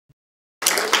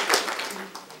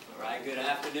Alright, good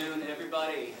afternoon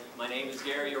everybody. My name is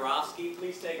Yourofsky.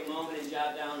 Please take a moment and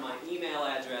jot down my email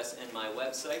address and my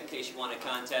website in case you want to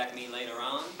contact me later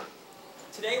on.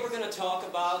 Today we're going to talk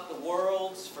about the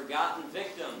world's forgotten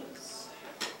victims,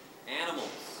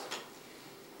 animals,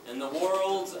 and the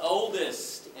world's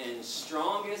oldest and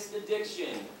strongest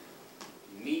addiction,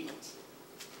 meat.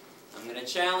 I'm going to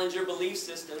challenge your belief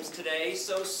systems today,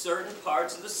 so certain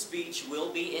parts of the speech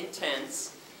will be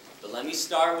intense. But let me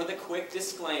start with a quick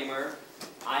disclaimer.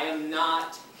 I am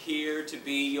not here to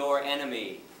be your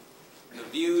enemy. The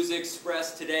views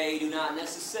expressed today do not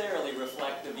necessarily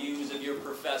reflect the views of your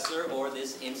professor or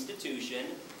this institution.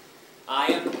 I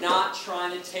am not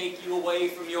trying to take you away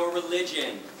from your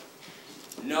religion.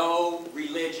 No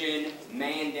religion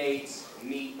mandates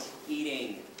meat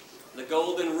eating. The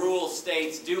golden rule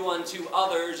states, do unto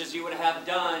others as you would have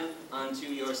done unto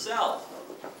yourself.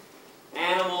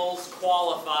 Animals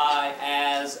qualify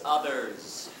as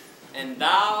others. And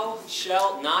thou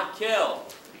shalt not kill.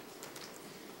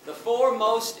 The four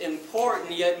most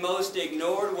important yet most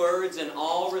ignored words in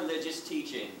all religious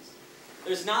teachings.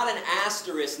 There's not an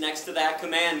asterisk next to that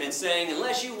commandment saying,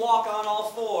 unless you walk on all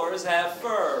fours, have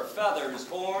fur, feathers,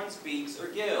 horns, beaks, or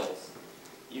gills.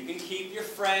 You can keep your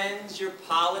friends, your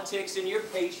politics, and your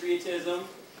patriotism,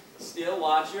 still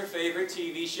watch your favorite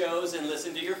TV shows and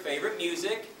listen to your favorite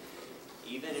music,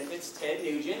 even if it's Ted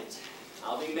Nugent.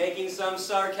 I'll be making some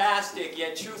sarcastic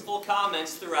yet truthful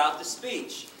comments throughout the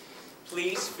speech.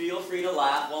 Please feel free to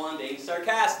laugh while I'm being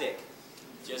sarcastic.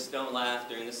 Just don't laugh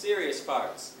during the serious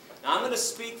parts. Now I'm going to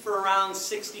speak for around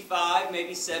 65,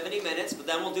 maybe 70 minutes, but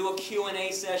then we'll do a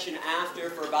Q&A session after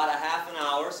for about a half an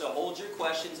hour, so hold your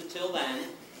questions until then.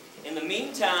 In the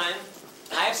meantime,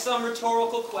 I have some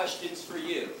rhetorical questions for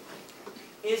you.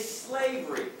 Is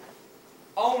slavery,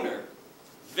 owner,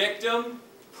 victim,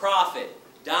 profit,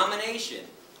 domination,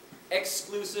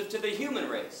 exclusive to the human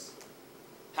race?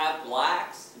 Have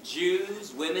blacks,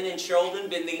 Jews, women, and children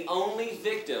been the only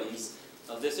victims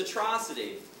of this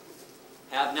atrocity?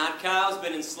 Have not cows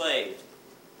been enslaved?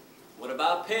 What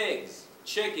about pigs,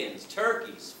 chickens,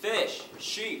 turkeys, fish,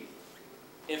 sheep?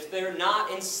 If they're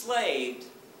not enslaved,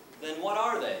 then what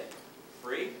are they?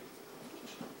 Free?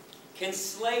 Can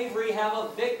slavery have a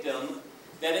victim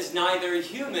that is neither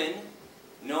human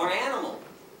nor animal?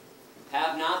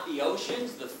 Have not the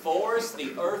oceans, the forests,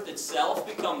 the earth itself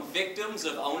become victims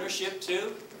of ownership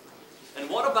too? And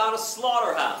what about a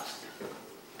slaughterhouse?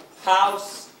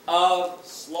 House of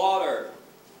slaughter.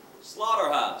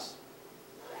 Slaughterhouse.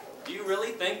 Do you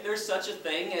really think there's such a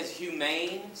thing as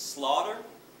humane slaughter?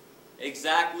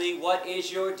 Exactly what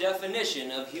is your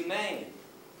definition of humane?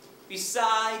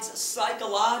 Besides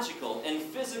psychological and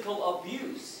physical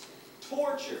abuse,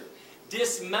 torture,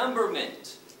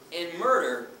 dismemberment, and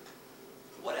murder,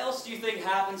 what else do you think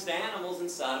happens to animals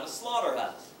inside of a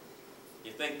slaughterhouse?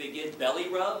 You think they get belly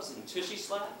rubs and tushy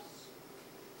slaps?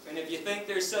 And if you think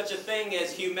there's such a thing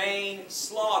as humane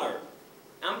slaughter,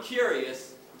 I'm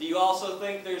curious, do you also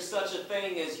think there's such a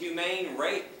thing as humane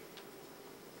rape?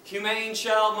 Humane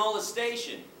child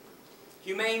molestation?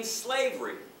 Humane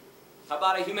slavery? How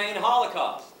about a humane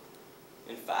Holocaust?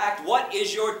 In fact, what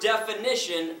is your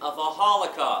definition of a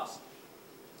Holocaust?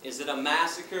 Is it a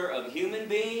massacre of human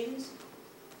beings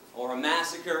or a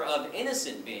massacre of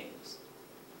innocent beings?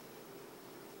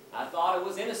 I thought it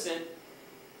was innocent,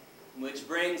 which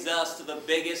brings us to the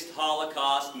biggest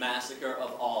Holocaust massacre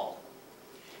of all.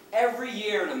 Every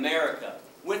year in America,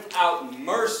 without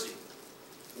mercy,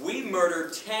 we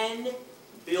murder 10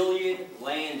 billion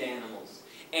land animals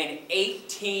and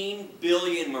 18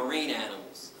 billion marine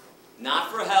animals. Not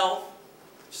for health,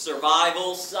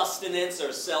 survival, sustenance,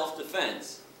 or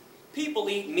self-defense. People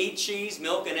eat meat, cheese,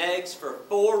 milk, and eggs for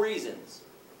 4 reasons: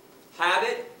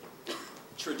 habit,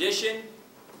 tradition,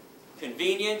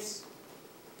 convenience,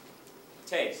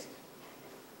 taste.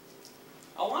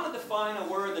 I want to define a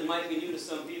word that might be new to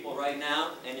some people right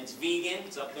now, and it's vegan.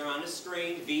 It's up there on the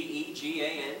screen,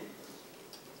 V-E-G-A-N.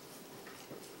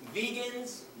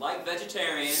 Vegans, like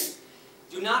vegetarians,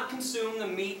 do not consume the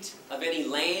meat of any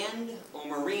land or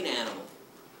marine animal.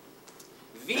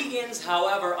 Vegans,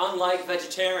 however, unlike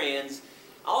vegetarians,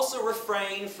 also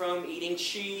refrain from eating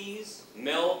cheese,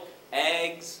 milk,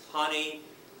 eggs, honey,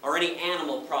 or any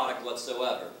animal product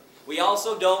whatsoever. We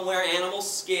also don't wear animal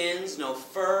skins, no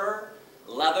fur,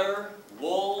 leather,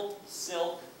 wool,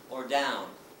 silk, or down.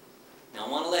 Now I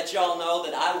want to let y'all know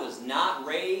that I was not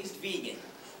raised vegan.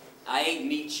 I ate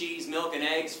meat, cheese, milk, and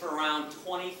eggs for around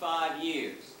 25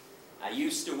 years. I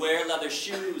used to wear leather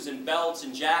shoes and belts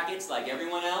and jackets like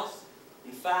everyone else.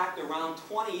 In fact, around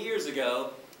 20 years ago,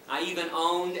 I even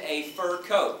owned a fur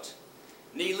coat.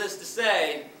 Needless to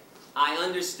say, I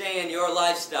understand your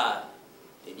lifestyle.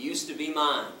 It used to be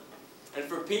mine. And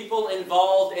for people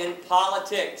involved in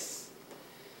politics,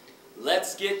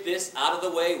 let's get this out of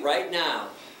the way right now.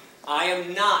 I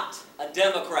am not a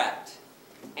Democrat,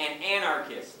 an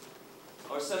anarchist,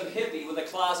 or some hippie with a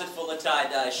closet full of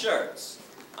tie-dye shirts.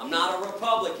 I'm not a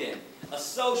Republican, a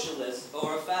socialist,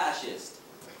 or a fascist.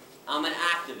 I'm an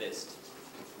activist.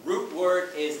 Root word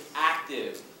is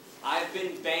active. I've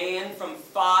been banned from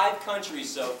 5 countries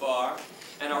so far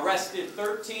and arrested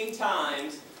 13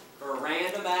 times for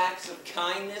random acts of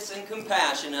kindness and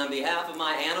compassion on behalf of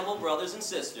my animal brothers and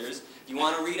sisters. If you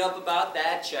want to read up about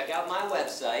that, check out my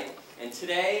website. And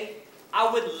today,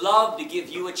 I would love to give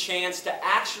you a chance to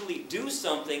actually do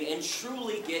something and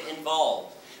truly get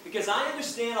involved. Because I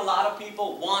understand a lot of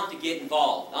people want to get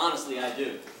involved. Honestly, I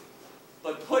do.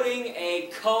 But putting a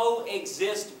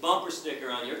coexist bumper sticker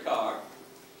on your car,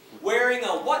 wearing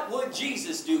a "What Would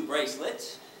Jesus Do"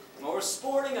 bracelet, or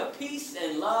sporting a peace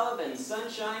and love and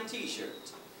sunshine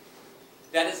t-shirt,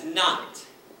 that is not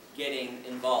getting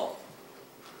involved.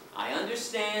 I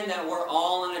understand that we're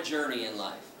all on a journey in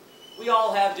life. We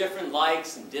all have different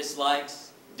likes and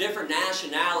dislikes, different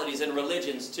nationalities and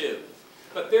religions too.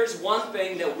 But there's one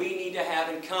thing that we need to have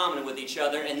in common with each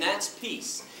other, and that's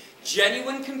peace.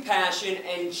 Genuine compassion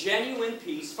and genuine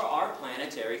peace for our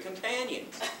planetary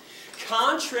companions.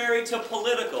 Contrary to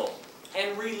political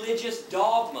and religious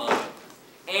dogma,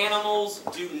 animals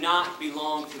do not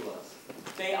belong to us.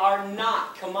 They are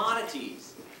not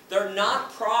commodities. They're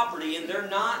not property, and they're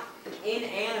not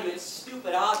inanimate,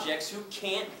 stupid objects who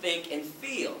can't think and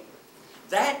feel.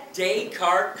 That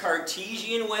Descartes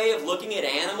Cartesian way of looking at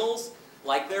animals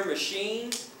like they're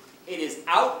machines, it is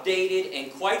outdated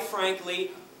and, quite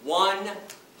frankly,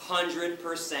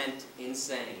 100%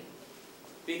 insane.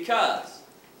 Because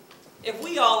if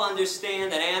we all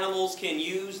understand that animals can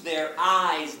use their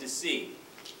eyes to see,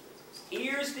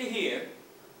 ears to hear,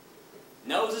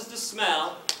 noses to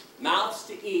smell, mouths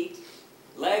to eat,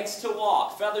 legs to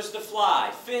walk, feathers to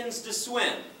fly, fins to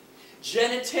swim,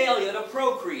 genitalia to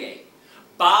procreate,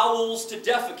 bowels to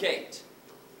defecate,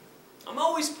 I'm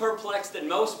always perplexed that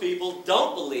most people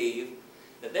don't believe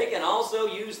that they can also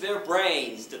use their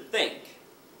brains to think,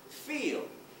 feel,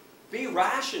 be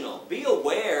rational, be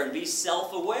aware, and be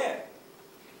self-aware.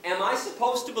 Am I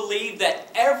supposed to believe that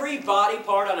every body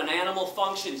part on an animal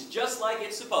functions just like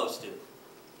it's supposed to?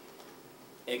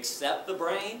 Except the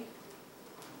brain?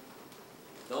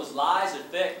 Those lies are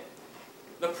thick.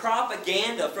 The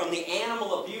propaganda from the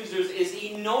animal abusers is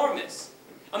enormous.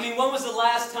 I mean, when was the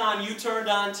last time you turned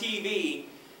on TV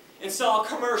and saw a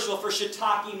commercial for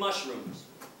shiitake mushrooms?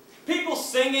 People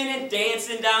singing and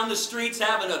dancing down the streets,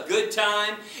 having a good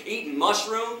time, eating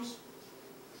mushrooms?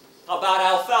 How about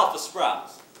alfalfa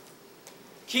sprouts?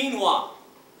 Quinoa,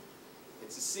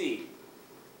 it's a seed.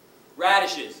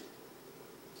 Radishes,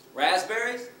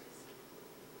 raspberries,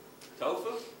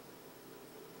 tofu.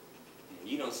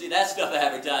 You don't see that stuff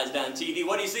advertised on TV.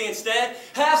 What do you see instead?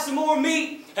 Have some more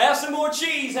meat, have some more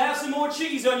cheese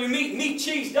on your meat. Meat,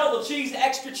 cheese, double cheese,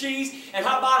 extra cheese, and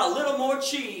how about a little more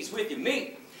cheese with your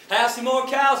meat? Have some more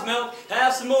cow's milk,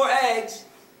 have some more eggs.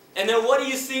 And then what do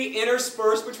you see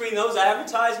interspersed between those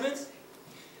advertisements?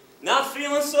 Not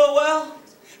feeling so well?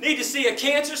 Need to see a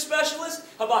cancer specialist?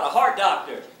 How about a heart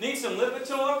doctor? Need some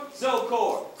Lipitor,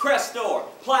 Zocor, Crestor,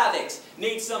 Plavix?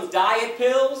 Need some diet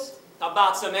pills? How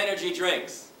about some energy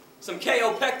drinks? Some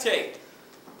Kaopectate,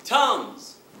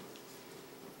 Tums,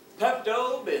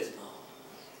 Pepto-Bismol.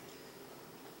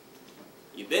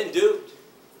 You've been duped.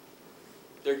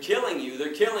 They're killing you,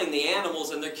 they're killing the animals,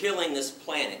 and they're killing this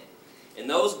planet. And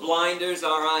those blinders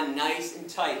are on nice and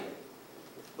tightly.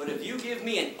 But if you give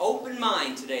me an open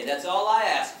mind today, that's all I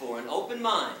ask for, an open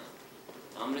mind,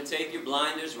 I'm going to take your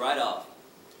blinders right off.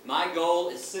 My goal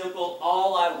is simple.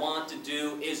 All I want to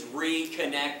do is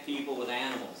reconnect people with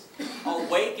animals.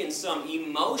 Awaken some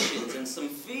emotions and some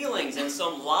feelings and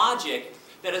some logic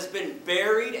that has been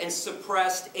buried and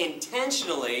suppressed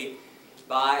intentionally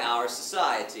by our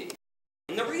society.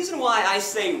 And the reason why I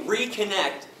say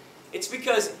reconnect, it's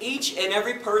because each and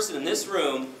every person in this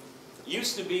room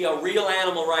used to be a real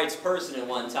animal rights person at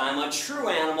one time, a true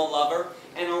animal lover,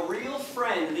 and a real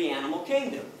friend of the animal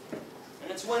kingdom. And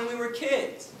it's when we were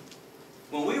kids.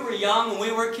 When we were young, when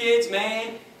we were kids,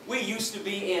 man, we used to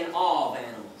be in awe of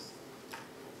animals.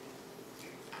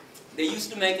 They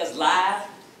used to make us laugh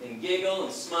and giggle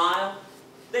and smile.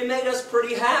 They made us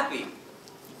pretty happy.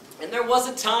 And there was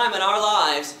a time in our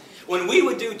lives when we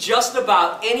would do just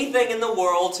about anything in the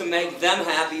world to make them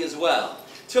happy as well,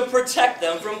 to protect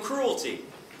them from cruelty,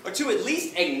 or to at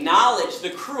least acknowledge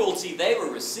the cruelty they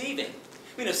were receiving.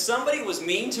 I mean, if somebody was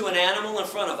mean to an animal in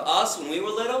front of us when we were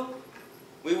little,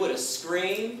 we would have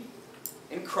screamed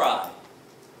and cried.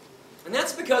 And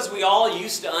that's because we all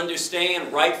used to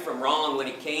understand right from wrong when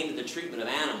it came to the treatment of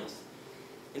animals,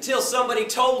 until somebody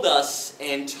told us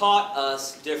and taught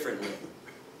us differently.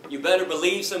 You better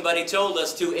believe somebody told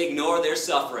us to ignore their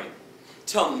suffering,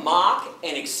 to mock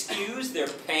and excuse their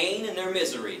pain and their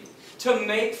misery, to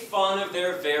make fun of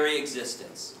their very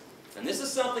existence. And this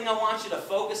is something I want you to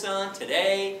focus on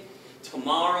today,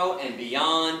 tomorrow, and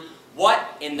beyond.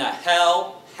 What in the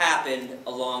hell happened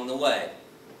along the way?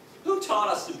 Who taught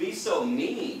us to be so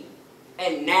mean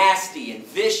and nasty and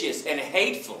vicious and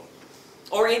hateful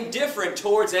or indifferent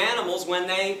towards animals when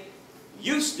they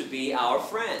used to be our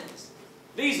friends?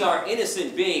 These are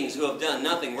innocent beings who have done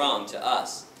nothing wrong to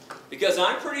us. Because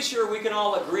I'm pretty sure we can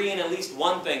all agree in at least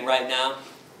one thing right now,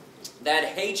 that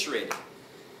hatred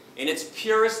in its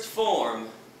purest form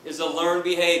is a learned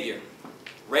behavior.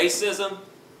 Racism,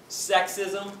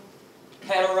 sexism,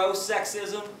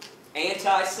 heterosexism,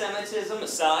 anti-Semitism,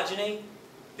 misogyny,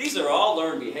 these are all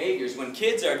learned behaviors. When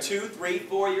kids are 2, 3,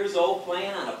 4 years old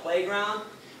playing on a playground,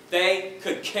 they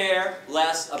could care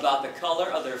less about the color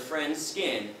of their friend's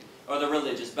skin or the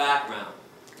religious background.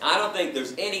 I don't think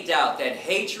there's any doubt that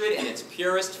hatred in its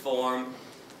purest form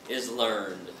is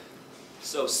learned.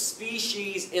 So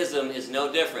speciesism is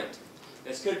no different.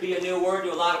 This could be a new word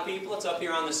to a lot of people. It's up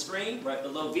here on the screen, right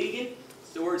below vegan.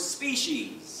 It's the word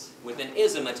species, with an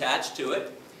ism attached to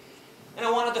it. And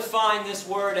I want to define this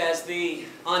word as the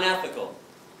unethical,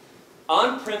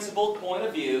 unprincipled point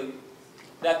of view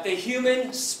that the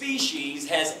human species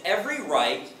has every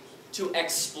right to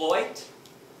exploit,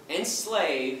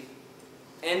 enslave,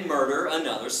 and murder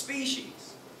another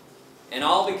species. And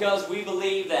all because we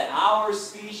believe that our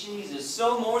species is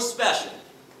so more special,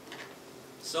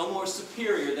 so more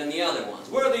superior than the other ones.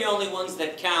 We're the only ones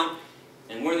that count,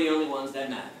 and we're the only ones that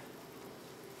matter.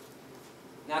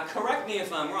 Now, correct me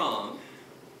if I'm wrong,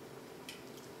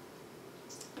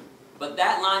 but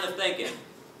that line of thinking,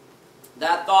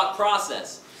 that thought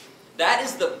process, that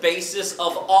is the basis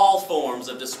of all forms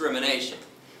of discrimination.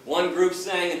 One group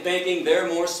saying and thinking they're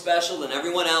more special than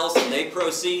everyone else, and they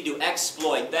proceed to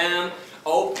exploit them,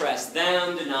 oppress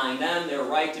them, denying them their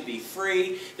right to be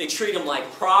free. They treat them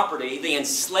like property. They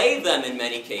enslave them in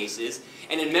many cases,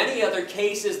 and in many other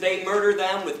cases they murder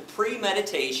them with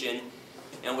premeditation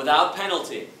and without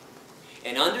penalty.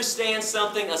 And understand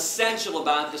something essential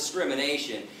about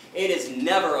discrimination. It is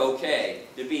never okay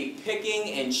to be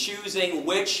picking and choosing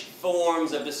which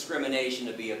forms of discrimination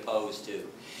to be opposed to.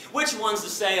 Which ones to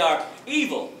say are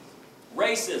evil,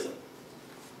 racism,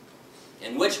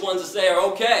 and which ones to say are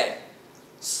okay,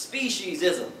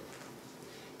 speciesism.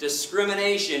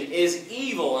 Discrimination is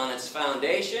evil on its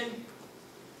foundation,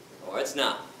 or it's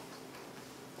not.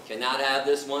 You cannot have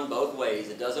this one both ways.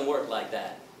 It doesn't work like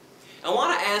that. I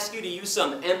want to ask you to use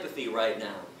some empathy right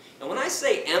now. And when I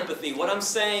say empathy, what I'm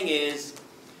saying is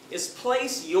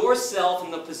place yourself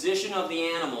in the position of the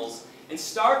animals and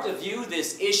start to view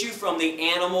this issue from the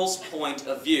animal's point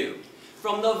of view,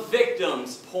 from the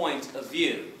victim's point of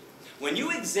view. When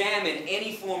you examine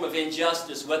any form of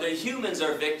injustice, whether humans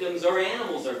are victims or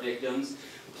animals are victims,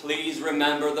 please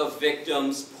remember the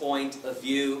victim's point of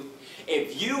view.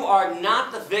 If you are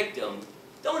not the victim,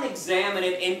 don't examine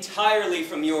it entirely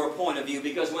from your point of view,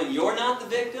 because when you're not the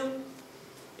victim,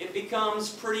 it becomes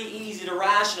pretty easy to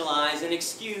rationalize and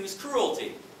excuse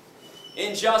cruelty,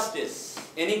 injustice,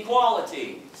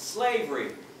 inequality,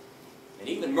 slavery, and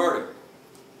even murder.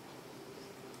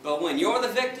 But when you're the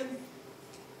victim,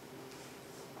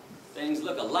 things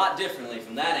look a lot differently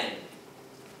from that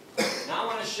angle. Now I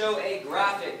want to show a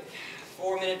graphic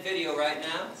 4-minute video right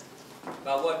now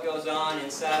about what goes on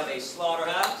inside of a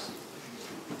slaughterhouse.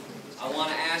 I want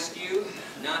to ask you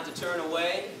not to turn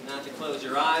away, not to close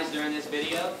your eyes during this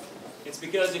video. It's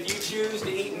because if you choose to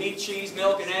eat meat, cheese,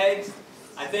 milk, and eggs,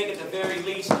 I think at the very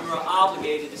least you are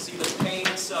obligated to see the pain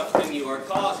and suffering you are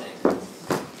causing.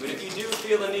 But if you do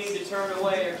feel the need to turn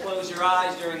away or close your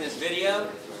eyes during this video,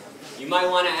 you might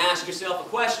want to ask yourself a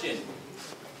question.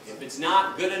 If it's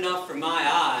not good enough for my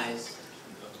eyes,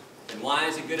 then why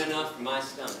is it good enough for my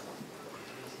stomach?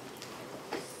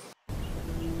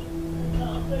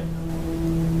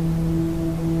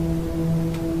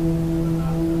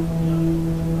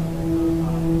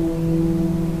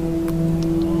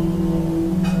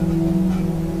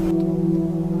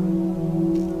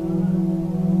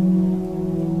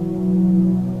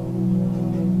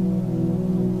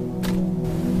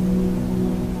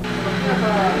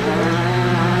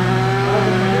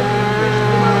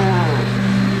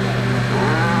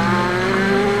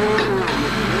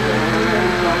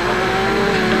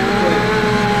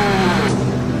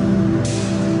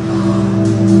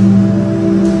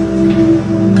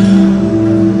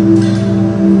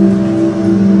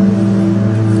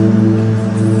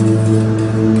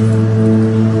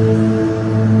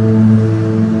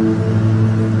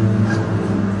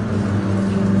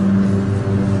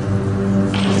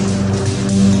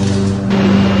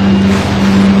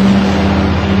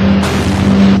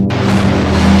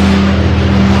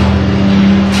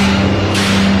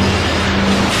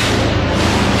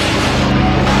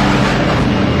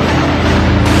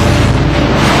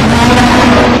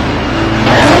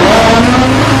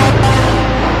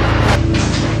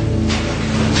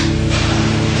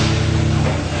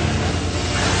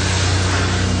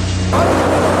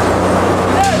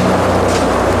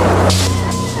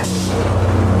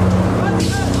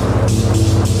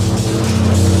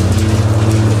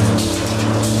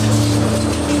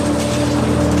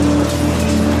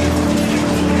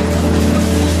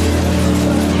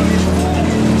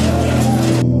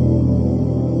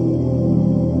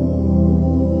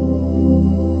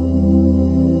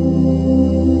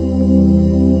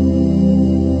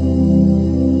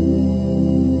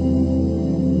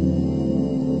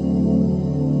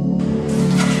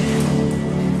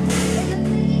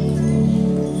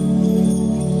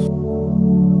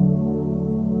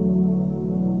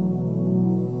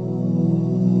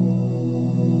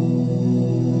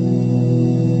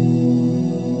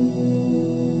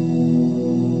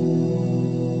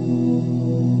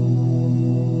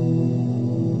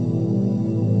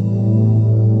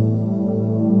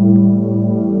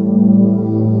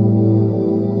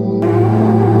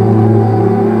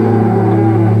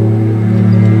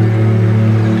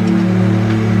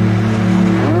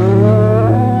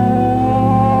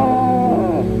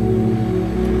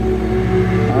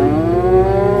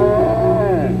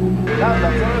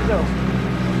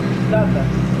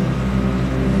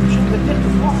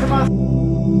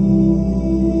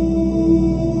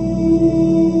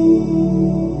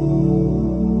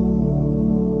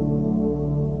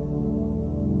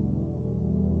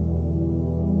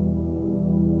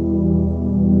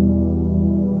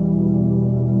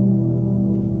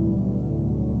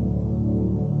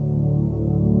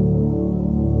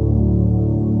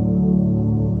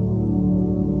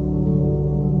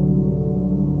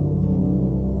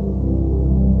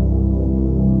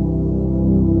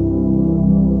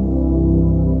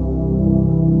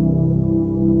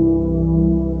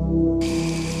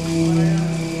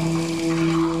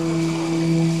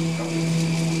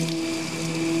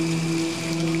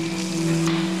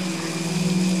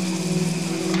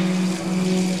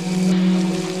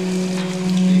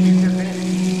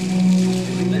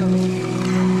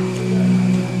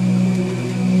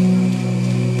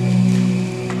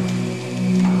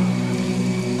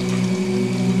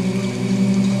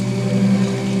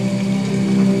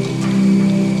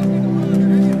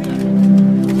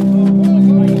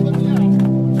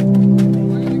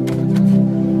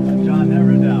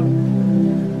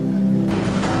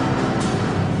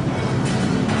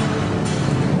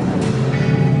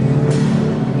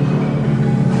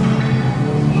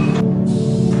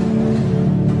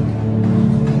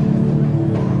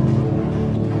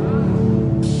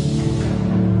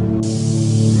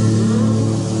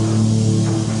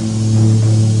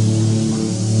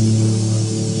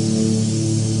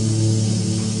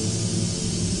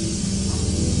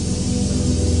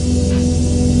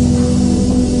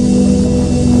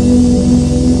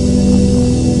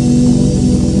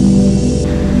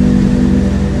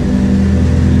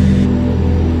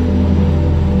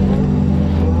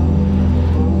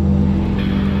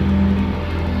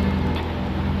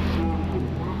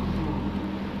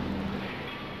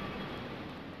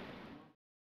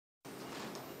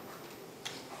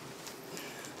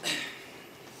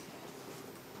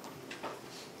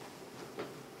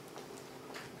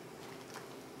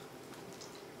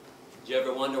 you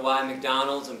ever wonder why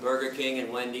McDonald's and Burger King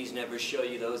and Wendy's never show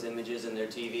you those images in their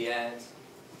TV ads?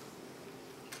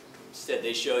 Instead,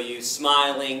 they show you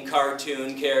smiling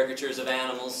cartoon caricatures of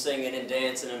animals singing and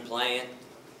dancing and playing,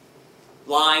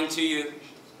 lying to you,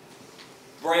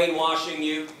 brainwashing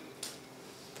you,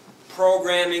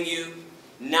 programming you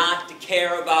not to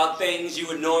care about things you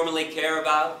would normally care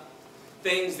about,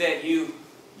 things that you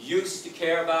used to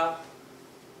care about.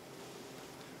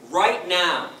 Right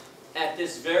now, at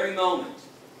this very moment,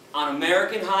 on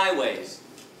American highways,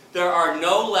 there are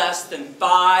no less than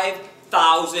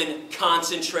 5,000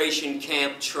 concentration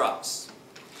camp trucks.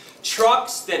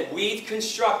 Trucks that we've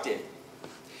constructed.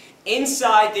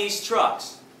 Inside these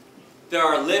trucks, there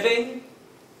are living,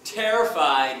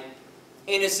 terrified,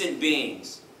 innocent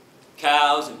beings.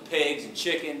 Cows and pigs and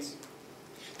chickens.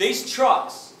 These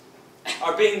trucks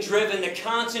are being driven to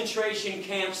concentration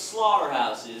camp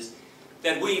slaughterhouses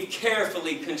that we've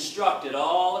carefully constructed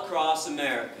all across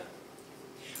America.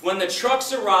 When the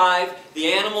trucks arrive,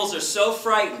 the animals are so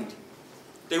frightened,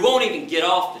 they won't even get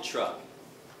off the truck.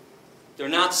 They're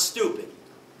not stupid.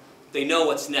 They know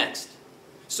what's next.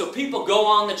 So people go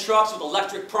on the trucks with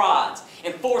electric prods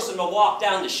and force them to walk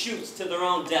down the chutes to their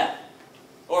own death.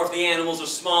 Or if the animals are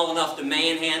small enough to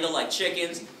manhandle like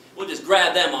chickens, we'll just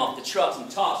grab them off the trucks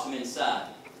and toss them inside.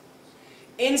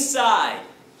 Inside,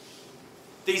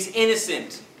 these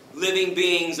innocent living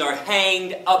beings are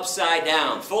hanged upside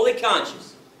down, fully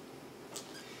conscious.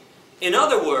 In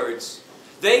other words,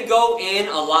 they go in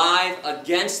alive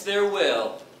against their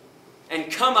will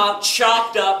and come out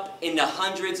chopped up into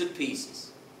hundreds of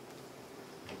pieces.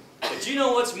 But you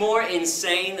know what's more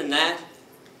insane than that?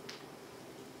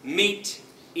 Meat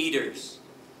eaters.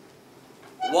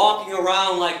 Walking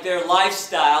around like their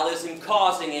lifestyle isn't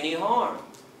causing any harm.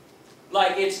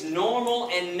 Like it's normal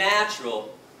and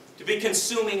natural to be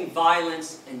consuming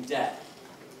violence and death.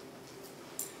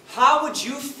 How would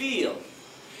you feel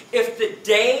if the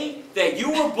day that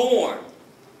you were born,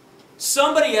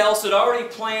 somebody else had already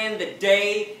planned the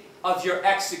day of your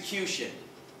execution?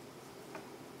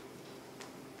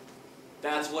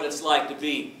 That's what it's like to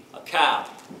be a cow,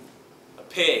 a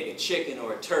pig, a chicken,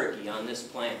 or a turkey on this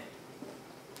planet.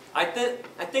 I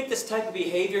think this type of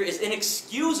behavior is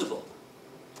inexcusable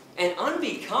and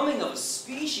unbecoming of a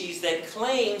species that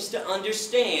claims to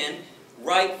understand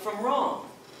right from wrong.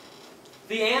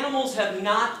 The animals have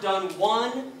not done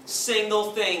one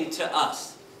single thing to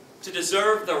us to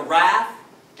deserve the wrath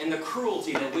and the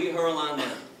cruelty that we hurl on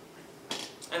them.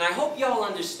 And I hope y'all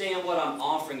understand what I'm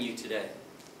offering you today.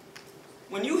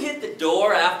 When you hit the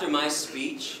door after my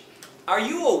speech, are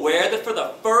you aware that for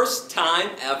the first time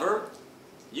ever,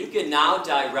 you can now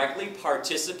directly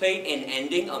participate in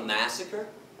ending a massacre?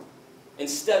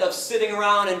 Instead of sitting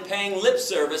around and paying lip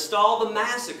service to all the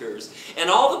massacres and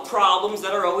all the problems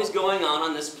that are always going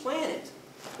on this planet.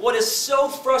 What is so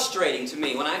frustrating to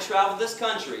me when I travel this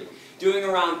country, doing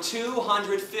around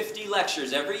 250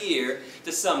 lectures every year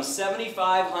to some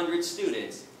 7,500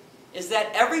 students, is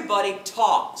that everybody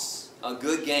talks a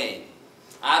good game.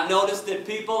 I've noticed that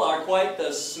people are quite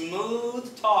the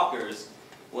smooth talkers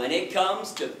when it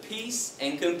comes to peace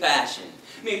and compassion.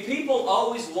 I mean, people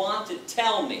always want to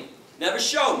tell me, never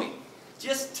show me,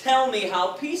 just tell me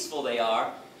how peaceful they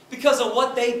are because of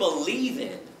what they believe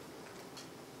in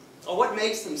or what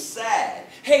makes them sad.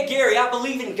 Hey Gary, I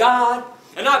believe in God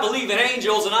and I believe in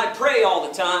angels and I pray all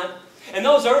the time. And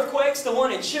those earthquakes, the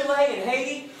one in Chile and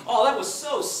Haiti, oh, that was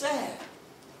so sad.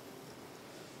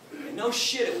 And no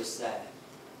shit, it was sad.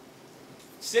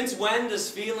 Since when does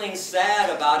feeling sad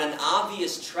about an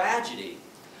obvious tragedy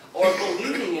or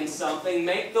believing in something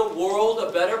make the world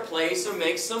a better place or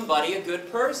make somebody a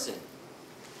good person?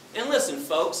 And listen,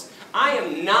 folks, I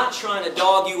am not trying to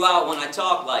dog you out when I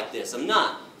talk like this. I'm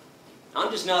not.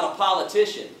 I'm just not a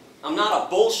politician. I'm not a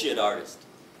bullshit artist.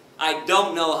 I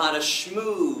don't know how to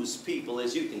schmooze people,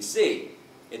 as you can see.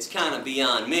 It's kind of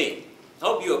beyond me. I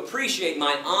hope you appreciate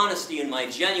my honesty and my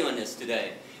genuineness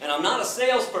today. And I'm not a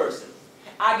salesperson.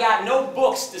 I got no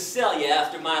books to sell you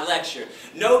after my lecture.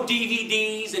 No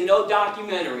DVDs and no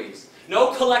documentaries.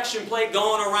 No collection plate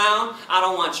going around. I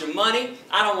don't want your money.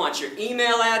 I don't want your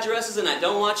email addresses, and I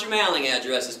don't want your mailing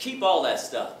addresses. Keep all that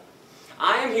stuff.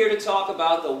 I am here to talk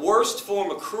about the worst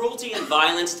form of cruelty and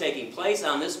violence taking place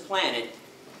on this planet,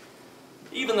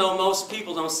 even though most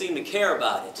people don't seem to care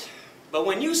about it. But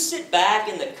when you sit back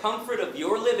in the comfort of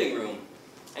your living room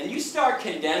and you start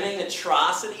condemning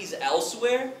atrocities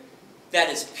elsewhere, that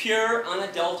is pure,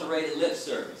 unadulterated lip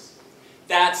service.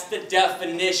 That's the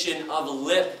definition of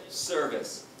lip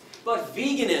service. But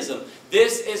veganism,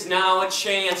 this is now a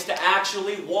chance to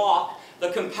actually walk the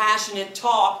compassionate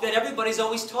talk that everybody's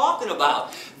always talking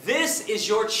about. This is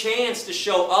your chance to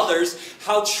show others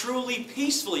how truly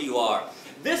peaceful you are.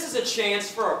 This is a chance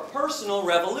for a personal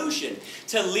revolution,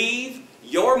 to leave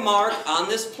your mark on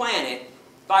this planet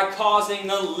by causing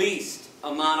the least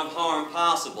amount of harm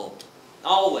possible.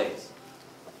 Always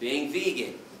being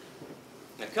vegan.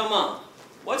 Now come on,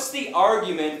 what's the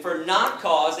argument for not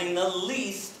causing the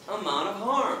least amount of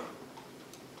harm?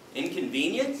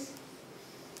 Inconvenience?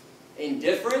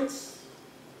 Indifference?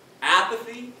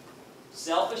 Apathy?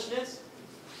 Selfishness?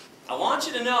 I want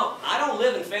you to know, I don't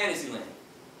live in Fantasyland.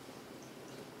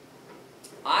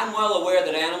 I'm well aware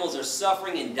that animals are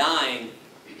suffering and dying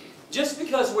just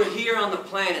because we're here on the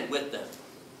planet with them.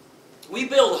 We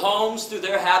build homes through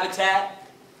their habitat.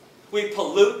 We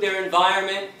pollute their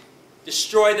environment,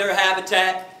 destroy their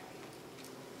habitat.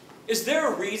 Is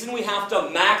there a reason we have to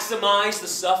maximize the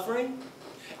suffering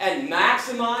and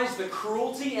maximize the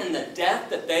cruelty and the death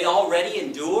that they already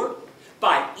endure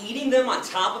by eating them on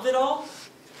top of it all?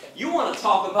 You want to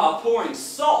talk about pouring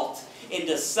salt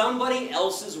into somebody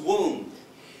else's wound.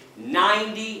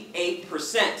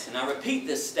 98%, and I repeat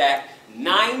this stat,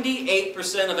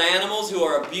 98% of animals who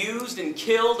are abused and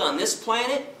killed on this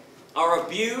planet are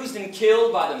abused and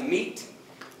killed by the meat,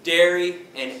 dairy,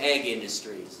 and egg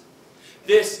industries.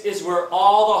 This is where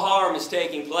all the harm is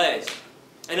taking place.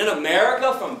 And in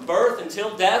America, from birth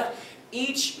until death,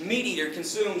 each meat eater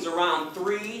consumes around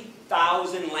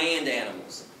 3,000 land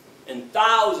animals and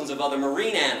thousands of other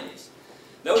marine animals.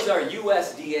 Those are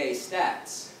USDA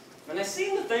stats. And I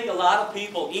seem to think a lot of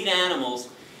people eat animals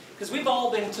because we've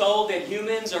all been told that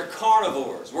humans are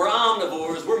carnivores, we're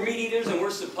omnivores, we're meat eaters, and we're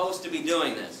supposed to be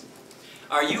doing this.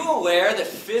 Are you aware that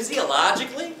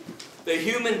physiologically, the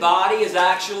human body is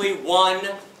actually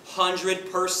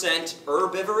 100%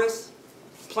 herbivorous?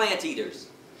 Plant eaters.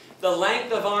 The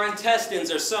length of our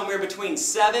intestines are somewhere between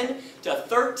 7 to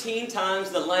 13 times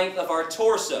the length of our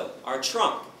torso, our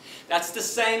trunk. That's the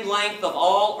same length of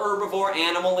all herbivore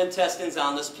animal intestines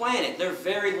on this planet. They're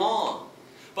very long.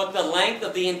 But the length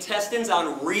of the intestines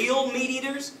on real meat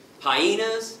eaters,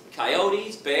 hyenas,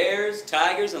 coyotes, bears,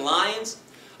 tigers, and lions,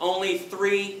 only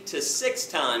 3 to 6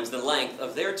 times the length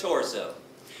of their torso.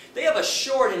 They have a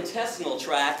short intestinal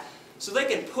tract so they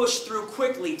can push through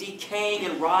quickly decaying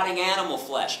and rotting animal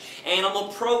flesh, animal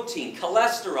protein,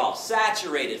 cholesterol,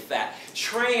 saturated fat,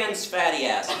 trans fatty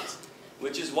acids,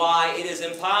 which is why it is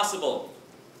impossible,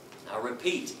 I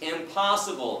repeat,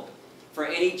 impossible for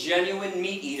any genuine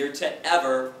meat eater to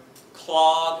ever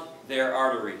clog their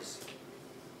arteries.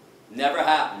 Never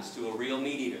happens to a real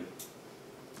meat eater.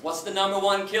 What's the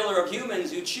 #1 killer of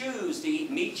humans who choose to eat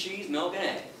meat, cheese, milk, and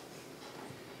egg?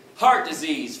 Heart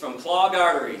disease from clogged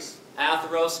arteries,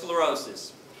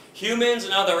 atherosclerosis. Humans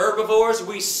and other herbivores,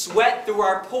 we sweat through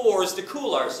our pores to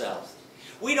cool ourselves.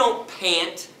 We don't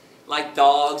pant like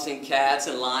dogs and cats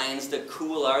and lions to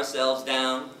cool ourselves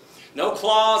down. No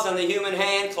claws on the human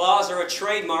hand. Claws are a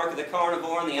trademark of the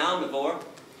carnivore and the omnivore.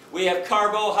 We have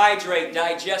carbohydrate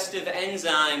digestive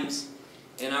enzymes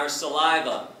in our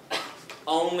saliva.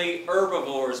 Only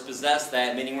herbivores possess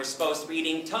that, meaning we're supposed to be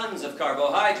eating tons of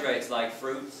carbohydrates like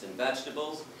fruits and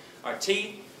vegetables. Our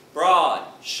teeth, broad,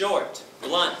 short,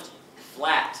 blunt,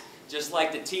 flat, just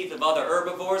like the teeth of other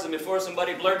herbivores. And before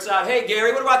somebody blurts out, "Hey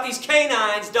Gary, what about these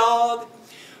canines, dog?"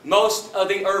 Most of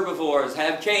the herbivores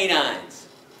have canines,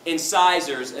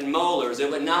 incisors, and molars.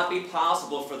 It would not be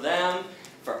possible for them,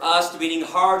 for us, to be eating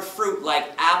hard fruit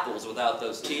like apples without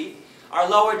those teeth. Our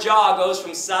lower jaw goes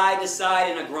from side to side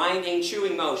in a grinding,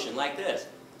 chewing motion like this.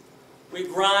 We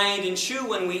grind and chew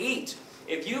when we eat.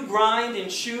 If you grind and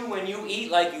chew when you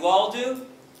eat like you all do,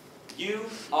 you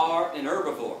are an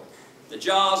herbivore. The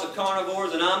jaws of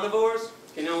carnivores and omnivores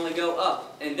can only go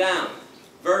up and down,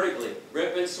 vertically,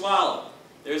 rip and swallow.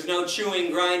 There's no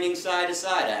chewing, grinding,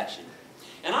 side-to-side action.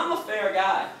 And I'm a fair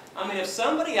guy. I mean, if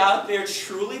somebody out there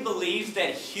truly believes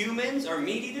that humans are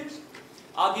meat eaters,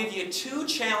 I'll give you 2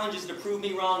 challenges to prove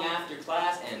me wrong after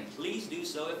class, and please do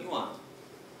so if you want.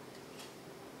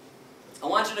 I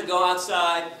want you to go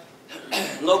outside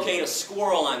and locate a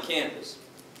squirrel on campus.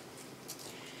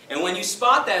 And when you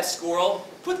spot that squirrel,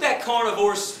 put that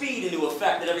carnivore speed into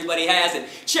effect that everybody has and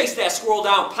chase that squirrel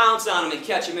down, pounce on him, and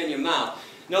catch him in your mouth.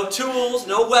 No tools,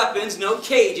 no weapons, no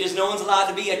cages. No one's allowed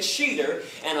to be a cheater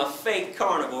and a fake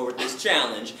carnivore with this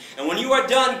challenge. And when you are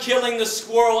done killing the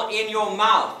squirrel in your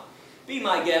mouth, be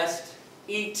my guest,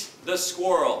 eat the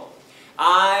squirrel.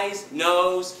 Eyes,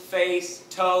 nose, face,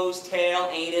 toes, tail,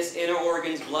 anus, inner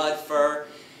organs, blood, fur,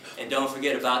 and don't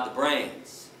forget about the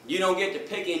brains. You don't get to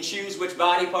pick and choose which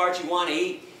body part you want to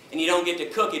eat, and you don't get to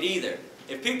cook it either.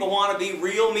 If people want to be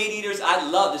real meat eaters,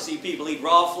 I'd love to see people eat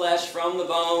raw flesh from the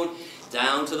bone,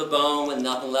 down to the bone, with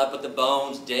nothing left but the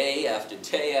bones, day after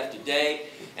day after day.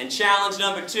 And challenge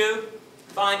number 2,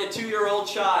 find a 2-year-old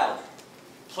child.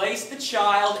 Place the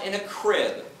child in a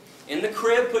crib. In the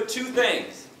crib, put 2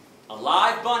 things: a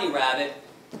live bunny rabbit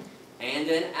and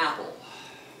an apple.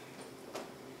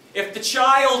 If the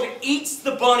child eats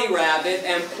the bunny rabbit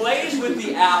and plays with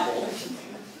the apple,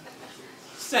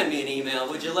 send me an email,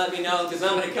 would you? Let me know, because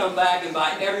I'm going to come back and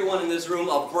buy everyone in this room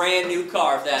a brand new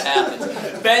car if that happens.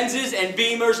 Benzes and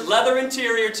Beamers, leather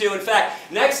interior too. In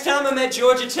fact, next time I'm at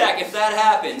Georgia Tech, if that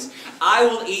happens, I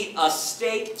will eat a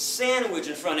steak sandwich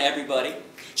in front of everybody,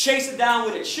 chase it down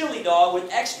with a chili dog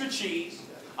with extra cheese,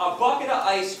 a bucket of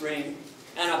ice cream,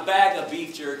 and a bag of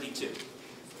beef jerky too.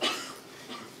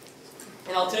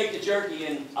 And I'll take the jerky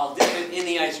and I'll dip it in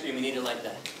the ice cream and eat it like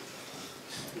that.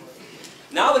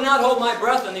 Now I would not hold my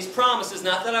breath on these promises,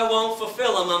 not that I won't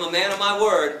fulfill them, I'm a man of my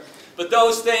word, but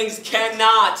those things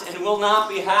cannot and will not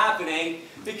be happening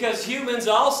because humans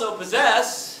also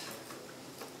possess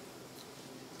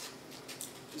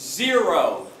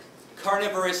 0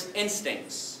 carnivorous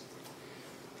instincts.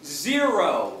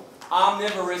 0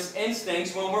 omnivorous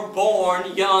instincts when we're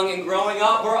born young and growing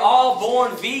up. We're all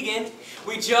born vegan.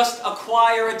 We just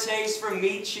acquire a taste for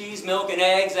meat, cheese, milk, and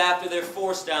eggs after they're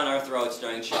forced down our throats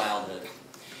during childhood.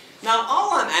 Now,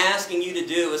 all I'm asking you to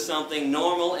do is something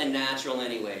normal and natural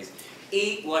anyways.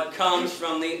 Eat what comes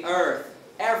from the earth.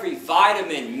 Every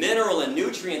vitamin, mineral, and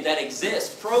nutrient that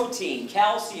exists, protein,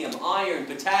 calcium, iron,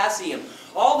 potassium,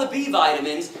 all the B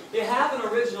vitamins, they have an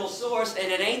original source,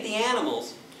 and it ain't the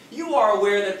animals. You are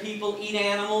aware that people eat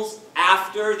animals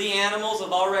after the animals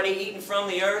have already eaten from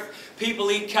the earth. People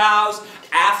eat cows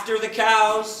after the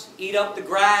cows eat up the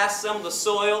grass, some of the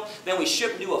soil. Then we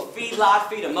ship them to a feedlot,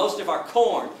 feed them most of our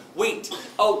corn, wheat,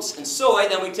 oats, and soy.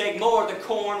 Then we take more of the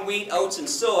corn, wheat, oats, and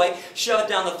soy, shove it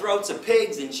down the throats of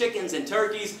pigs and chickens and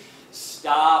turkeys.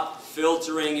 Stop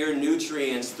filtering your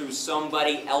nutrients through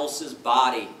somebody else's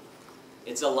body.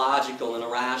 It's illogical and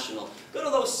irrational. Go to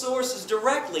those sources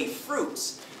directly: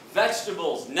 fruits,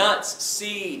 vegetables, nuts,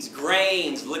 seeds,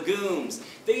 grains, legumes.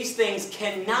 These things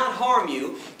cannot harm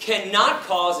you, cannot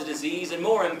cause a disease, and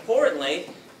more importantly,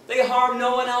 they harm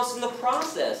no one else in the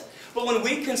process. But when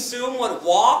we consume what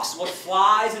walks, what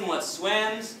flies, and what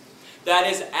swims, that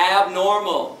is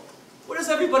abnormal. Where does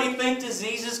everybody think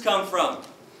diseases come from?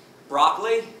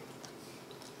 Broccoli?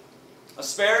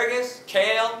 Asparagus,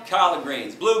 kale, collard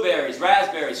greens, blueberries,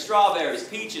 raspberries, strawberries,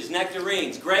 peaches,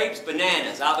 nectarines, grapes,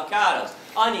 bananas, avocados,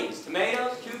 onions,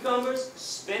 tomatoes, cucumbers,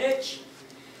 spinach.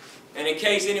 And in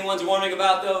case anyone's wondering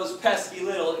about those pesky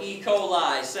little E.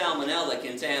 coli, salmonella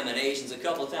contaminations a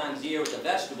couple times a year with the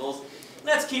vegetables,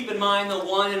 let's keep in mind the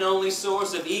one and only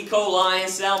source of E. coli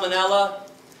and salmonella: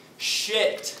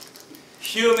 shit.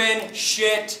 Human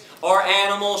shit or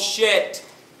animal shit.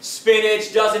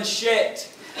 Spinach doesn't shit.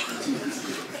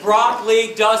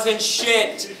 Broccoli doesn't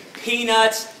shit.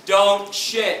 Peanuts don't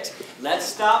shit. Let's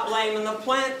stop blaming the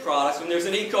plant products when there's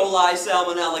an E. coli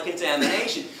salmonella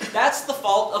contamination. That's the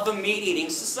fault of a meat-eating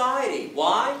society.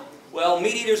 Why? Well,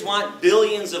 meat eaters want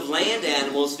billions of land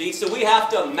animals to eat, so we have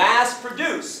to mass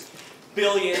produce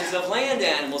billions of land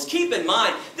animals. Keep in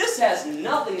mind, this has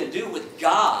nothing to do with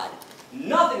God,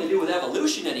 nothing to do with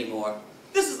evolution anymore.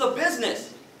 This is a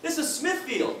business. This is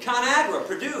Smithfield, ConAgra,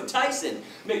 Purdue, Tyson,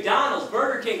 McDonald's,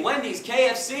 Burger King, Wendy's,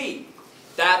 KFC.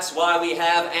 That's why we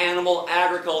have animal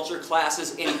agriculture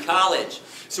classes in college.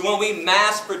 So when we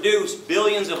mass produce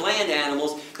billions of land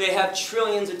animals, they have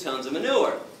trillions of tons of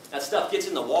manure. That stuff gets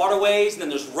in the waterways, and then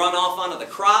there's runoff onto the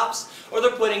crops, or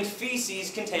they're putting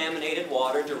feces-contaminated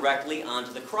water directly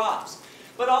onto the crops.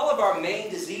 But all of our main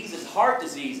diseases, heart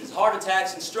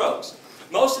attacks, and strokes.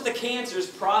 Most of the cancers: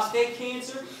 prostate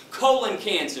cancer, colon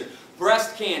cancer,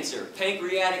 breast cancer,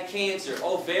 pancreatic cancer,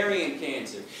 ovarian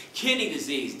cancer, kidney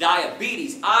disease,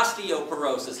 diabetes,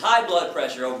 osteoporosis, high blood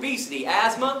pressure, obesity,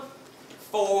 asthma.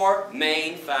 4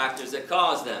 main factors that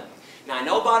cause them. Now, I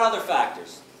know about other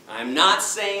factors. I'm not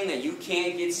saying that you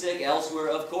can't get sick elsewhere.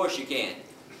 Of course you can.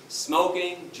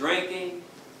 Smoking, drinking,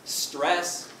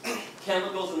 stress,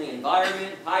 chemicals in the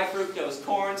environment, high fructose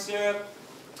corn syrup,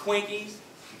 Twinkies.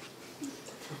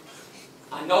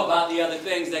 I know about the other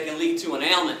things that can lead to an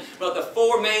ailment, but the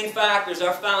 4 main factors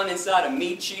are found inside of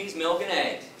meat, cheese, milk, and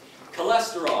eggs.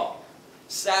 Cholesterol,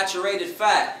 saturated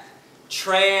fat,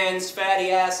 trans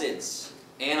fatty acids,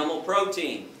 animal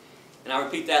protein. And I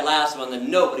repeat that last one that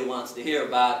nobody wants to hear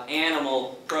about: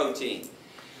 animal protein.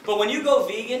 But when you go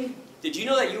vegan, did you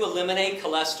know that you eliminate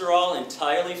cholesterol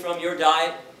entirely from your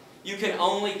diet? You can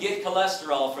only get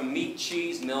cholesterol from meat,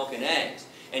 cheese, milk, and eggs.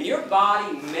 And your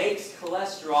body makes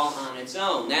cholesterol on its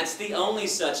own. That's the only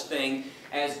such thing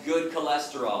as good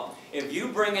cholesterol. If you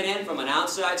bring it in from an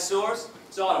outside source,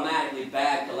 it's automatically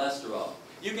bad cholesterol.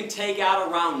 You can take out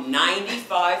around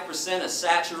 95% of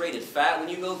saturated fat when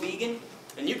you go vegan,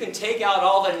 and you can take out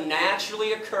all the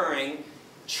naturally occurring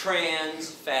trans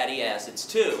fatty acids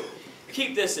too.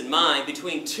 Keep this in mind,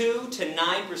 between 2 to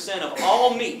 9% of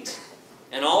all meat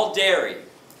and all dairy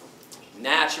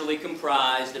naturally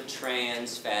comprised of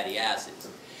trans fatty acids.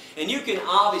 And you can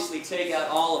obviously take out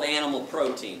all of animal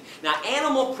protein. Now,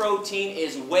 animal protein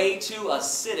is way too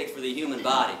acidic for the human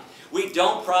body. We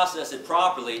don't process it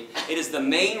properly. It is the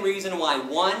main reason why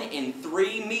 1 in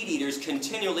 3 meat eaters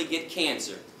continually get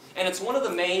cancer. And it's one of the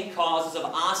main causes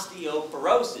of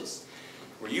osteoporosis.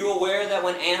 Were you aware that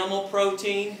when animal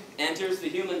protein enters the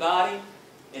human body,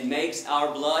 it makes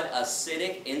our blood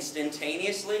acidic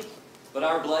instantaneously? But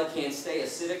our blood can't stay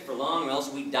acidic for long or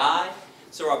else we die.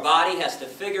 So our body has to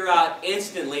figure out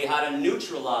instantly how to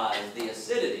neutralize the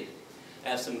acidity. I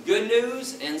have some good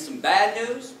news and some bad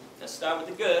news. Let's start with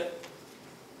the good.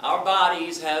 Our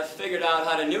bodies have figured out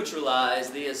how to neutralize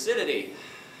the acidity.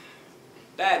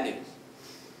 Bad news.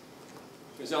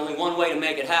 There's only one way to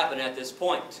make it happen at this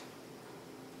point.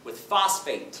 With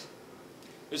phosphate.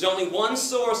 There's only one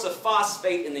source of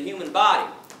phosphate in the human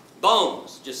body.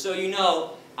 Bones. Just so you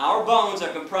know, our bones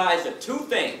are comprised of 2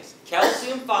 things.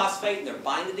 Calcium phosphate, and they're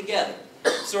binded together.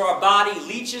 So our body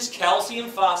leaches calcium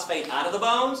phosphate out of the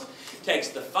bones, takes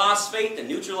the phosphate to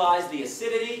neutralize the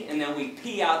acidity, and then we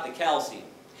pee out the calcium.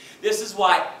 This is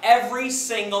why every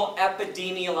single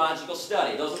epidemiological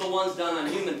study, those are the ones done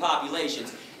on human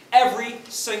populations, every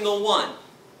single one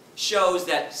shows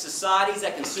that societies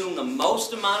that consume the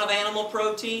most amount of animal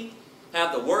protein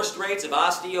have the worst rates of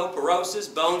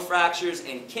osteoporosis, bone fractures,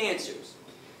 and cancers.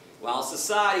 While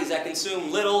societies that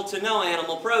consume little to no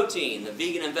animal protein, the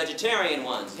vegan and vegetarian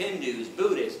ones, Hindus,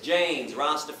 Buddhists, Jains,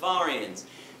 Rastafarians,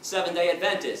 Seventh-day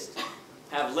Adventists,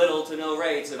 have little to no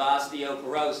rates of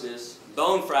osteoporosis,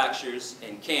 bone fractures,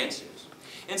 and cancers.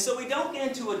 And so we don't get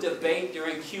into a debate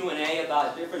during Q&A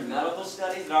about different medical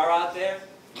studies that are out there.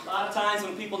 A lot of times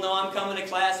when people know I'm coming to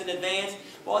class in advance,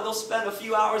 boy, they'll spend a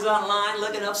few hours online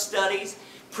looking up studies,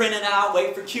 print it out,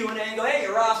 wait for Q&A, and go, hey,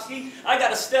 Yourofsky, I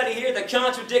got a study here that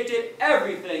contradicted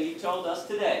everything you told us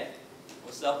today.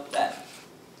 What's up with that?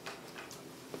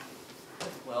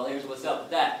 Well, here's what's up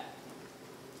with that.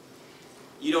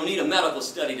 You don't need a medical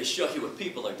study to show you what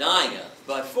people are dying of.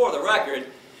 But for the record,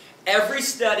 every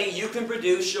study you can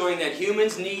produce showing that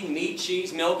humans need meat,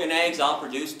 cheese, milk, and eggs, I'll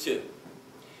produce 2.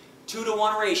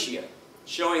 2-to-1 ratio,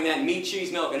 showing that meat,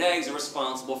 cheese, milk, and eggs are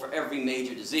responsible for every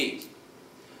major disease.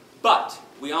 But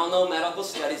we all know medical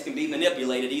studies can be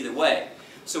manipulated either way.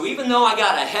 So even though I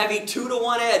got a heavy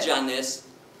 2-to-1 edge on this,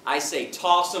 I say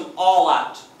toss them all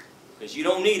out, because you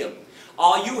don't need them.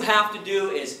 All you have to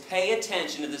do is pay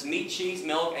attention to this meat, cheese,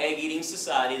 milk, egg-eating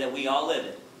society that we all live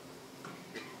in.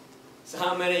 So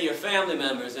how many of your family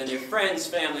members and your friends'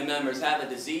 family members have a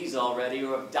disease already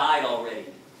or have died already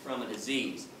from a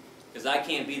disease? Because I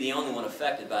can't be the only one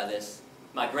affected by this.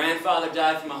 My grandfather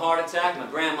died from a heart attack. My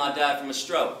grandma died from a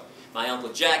stroke. My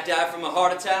Uncle Jack died from a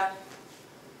heart attack.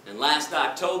 And last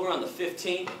October, on the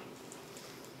 15th,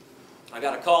 I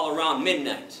got a call around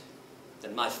midnight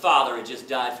that my father had just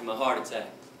died from a heart attack.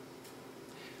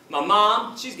 My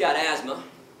mom, she's got asthma.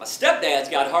 My stepdad's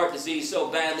got heart disease so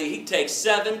badly he takes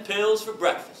 7 pills for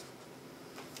breakfast.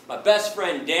 My best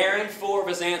friend Darren, 4 of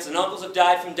his aunts and uncles have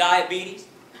died from diabetes.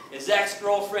 His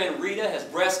ex-girlfriend Rita has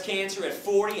breast cancer at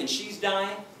 40 and she's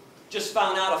dying. Just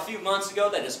found out a few months ago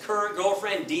that his current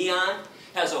girlfriend Dion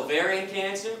has ovarian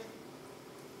cancer.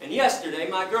 And yesterday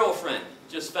my girlfriend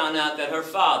just found out that her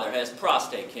father has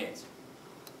prostate cancer.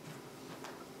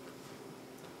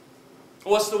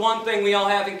 What's the one thing we all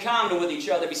have in common with each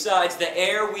other besides the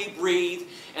air we breathe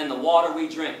and the water we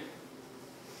drink?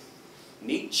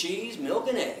 Meat, cheese, milk,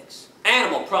 and eggs.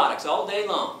 Animal products all day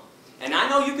long. And I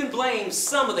know you can blame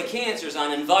some of the cancers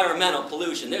on environmental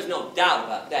pollution. There's no doubt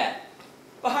about that.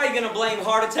 But how are you going to blame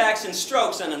heart attacks and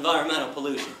strokes on environmental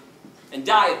pollution? And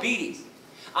diabetes,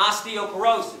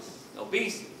 osteoporosis,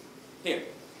 obesity. Here,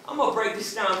 I'm going to break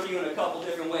this down for you in a couple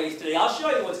different ways today. I'll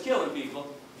show you what's killing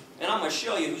people. And I'm going to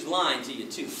show you who's lying to you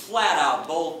too. Flat out,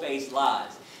 bold-faced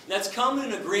lies. Let's come to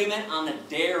an agreement on the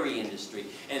dairy industry.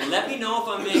 And let me know if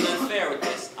I'm being unfair with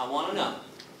this. I want to know.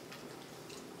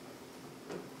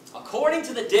 According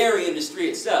to the dairy industry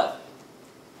itself,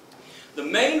 the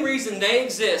main reason they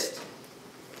exist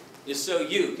is so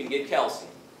you can get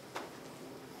calcium.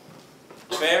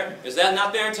 Fair? Is that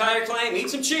not their entire claim?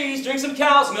 Eat some cheese, drink some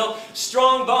cow's milk,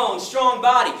 strong bones, strong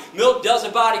body. Milk does a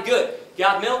body good.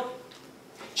 Got milk?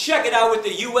 Check it out with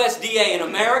the USDA. In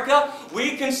America,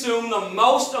 we consume the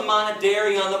most amount of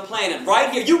dairy on the planet.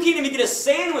 Right here, you can't even get a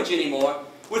sandwich anymore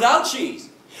without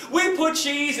cheese. We put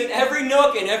cheese in every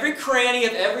nook and every cranny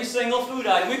of every single food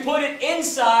item. We put it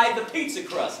inside the pizza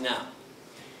crust now.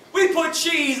 We put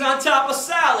cheese on top of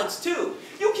salads too.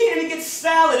 You can't even get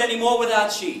salad anymore without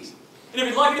cheese. And if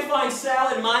you'd like to find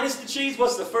salad minus the cheese,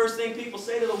 what's the first thing people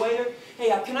say to the waiter? Hey,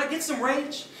 can I get some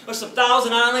ranch? Or some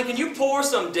Thousand Island? Can you pour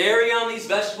some dairy on these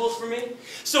vegetables for me?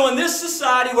 So in this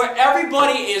society where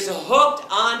everybody is hooked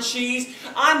on cheese,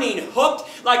 I mean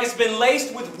hooked like it's been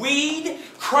laced with weed,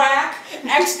 crack,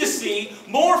 ecstasy,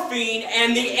 morphine,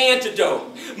 and the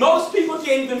antidote. Most people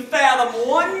can't even fathom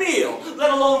one meal, let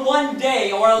alone one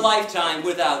day or a lifetime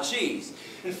without cheese.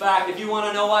 In fact, if you want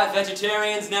to know why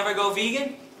vegetarians never go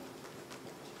vegan,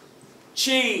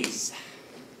 cheese.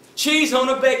 Cheese on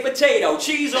a baked potato,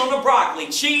 cheese on a broccoli,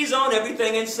 cheese on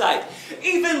everything in sight.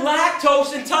 Even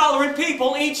lactose intolerant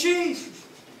people eat cheese.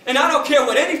 And I don't care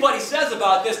what anybody says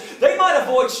about this, they might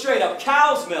avoid straight up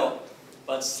cow's milk,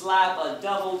 but slap a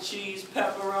double cheese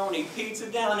pepperoni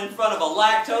pizza down in front of a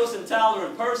lactose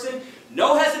intolerant person,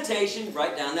 no hesitation,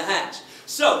 right down the hatch.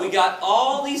 So we got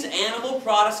all these animal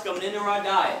products coming into our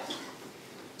diet.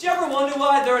 Do you ever wonder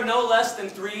why there are no less than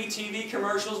 3 TV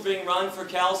commercials being run for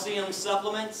calcium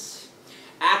supplements?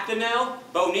 Actonel,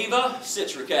 Boniva,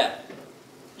 Citracat.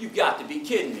 You've got to be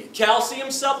kidding me.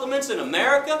 Calcium supplements in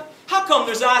America? How come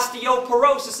there's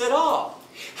osteoporosis at all?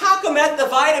 How come at the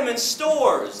vitamin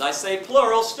stores, I say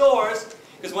plural stores,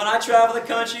 because when I travel the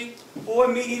country, boy,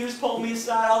 meat eaters pull me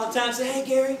aside all the time and say, hey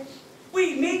Gary,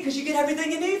 we eat meat because you get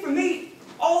everything you need from meat.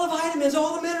 All the vitamins,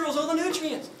 all the minerals, all the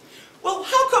nutrients. Well,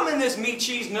 how come in this meat,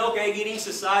 cheese, milk, egg-eating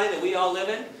society that we all live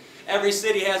in, every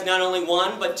city has not only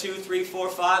 1, but 2, 3, 4,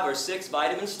 5, or 6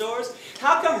 vitamin stores?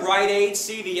 How come Rite Aid,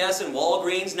 CVS, and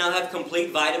Walgreens now have complete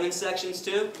vitamin sections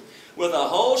too? With a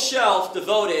whole shelf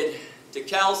devoted to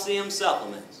calcium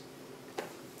supplements.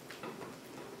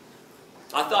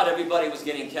 I thought everybody was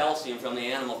getting calcium from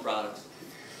the animal products.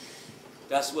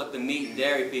 That's what the meat and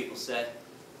dairy people said.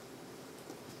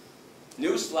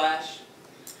 Newsflash,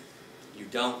 you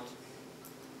don't.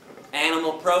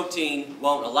 Animal protein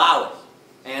won't allow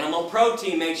it. Animal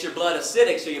protein makes your blood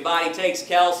acidic, so your body takes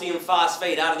calcium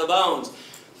phosphate out of the bones.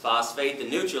 Phosphate to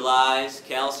neutralize,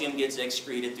 calcium gets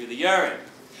excreted through the urine.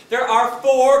 There are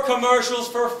 4 commercials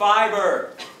for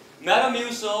fiber.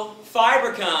 Metamucil,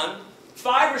 Fibercon,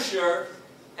 FiberSure,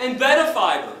 and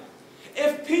Beta-Fiber.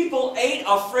 If people ate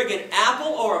a friggin'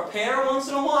 apple or a pear once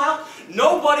in a while,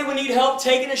 nobody would need help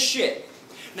taking a shit.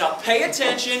 Now pay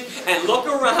attention and look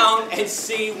around and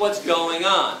see what's going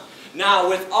on. Now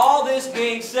with all this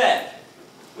being said,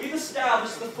 we've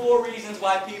established the 4 reasons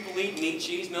why people eat meat,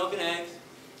 cheese, milk, and eggs.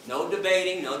 No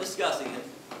debating, no discussing it.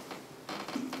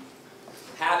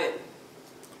 Habit,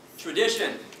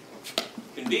 tradition,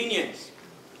 convenience,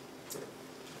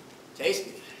 taste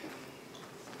good.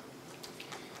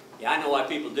 Yeah, I know why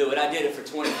people do it. I did it for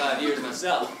 25 years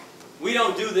myself. We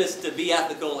don't do this to be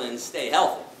ethical and stay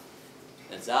healthy.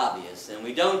 That's obvious. And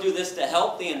we don't do this to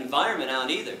help the environment out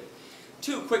either.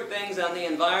 2 quick things on the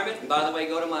environment. And by the way,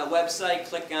 go to my website,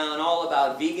 click on All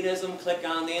About Veganism, click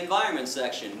on the Environment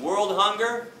section. World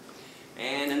hunger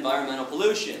and environmental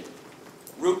pollution.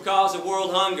 Root cause of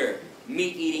world hunger,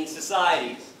 meat-eating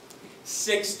societies.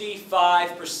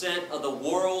 65% of the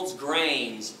world's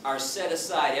grains are set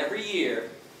aside every year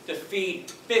to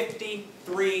feed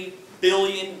 53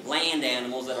 billion land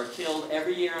animals that are killed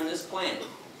every year on this planet.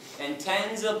 And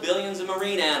tens of billions of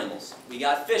marine animals. We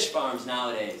got fish farms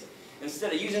nowadays.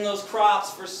 Instead of using those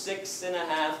crops for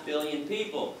 6.5 billion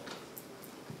people.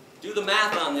 Do the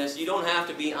math on this. You don't have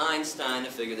to be Einstein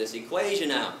to figure this equation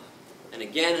out. And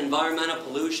again, environmental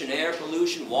pollution, air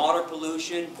pollution, water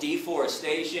pollution,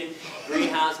 deforestation,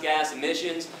 greenhouse gas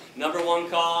emissions. #1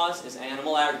 cause is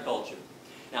animal agriculture.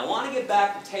 Now I want to get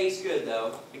back to taste good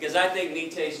though, because I think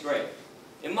meat tastes great.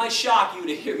 It might shock you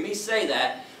to hear me say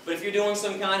that, but if you're doing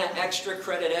some kind of extra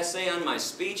credit essay on my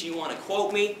speech, you want to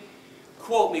quote me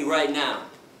right now.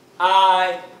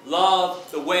 I love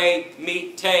the way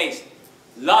meat tastes.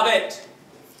 Love it.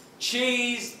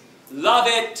 Cheese, love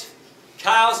it.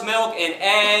 Cow's milk and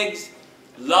eggs,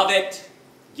 love it.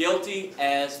 Guilty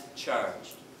as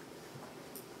charged.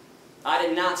 I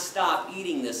did not stop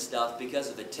eating this stuff because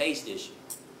of a taste issue.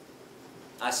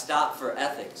 I stopped for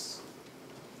ethics,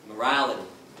 morality,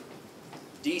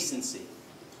 decency,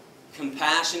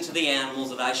 compassion to the animals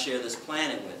that I share this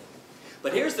planet with.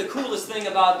 But here's the coolest thing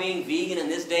about being vegan in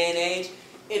this day and age.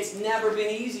 It's never been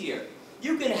easier.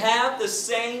 You can have the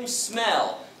same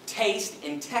smell, taste,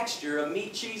 and texture of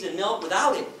meat, cheese, and milk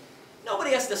without it.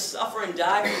 Nobody has to suffer and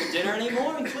die for your dinner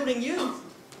anymore, including you.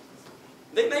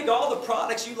 They make all the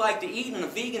products you like to eat in a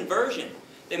vegan version.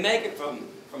 They make it from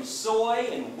soy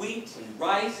and wheat and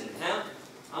rice and hemp.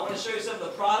 I want to show you some of the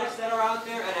products that are out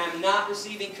there, and I'm not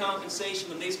receiving compensation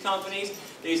from these companies.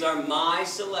 These are my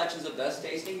selections of best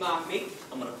tasting mock meat.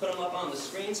 I'm going to put them up on the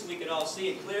screen so we can all see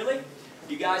it clearly.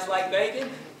 You guys like bacon?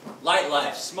 Light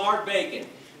Life, Smart Bacon.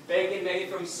 Bacon made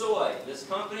from soy. This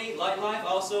company, Light Life,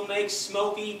 also makes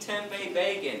smoky tempeh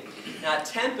bacon. Now,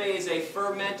 tempeh is a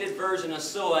fermented version of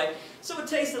soy, so it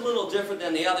tastes a little different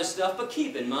than the other stuff, but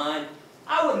keep in mind,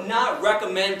 I would not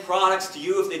recommend products to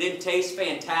you if they didn't taste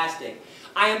fantastic.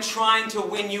 I am trying to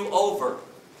win you over,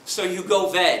 so you go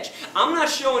veg. I'm not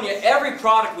showing you every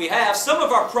product we have. Some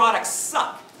of our products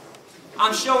suck.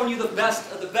 I'm showing you the best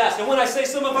of the best. And when I say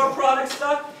some of our products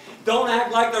suck, don't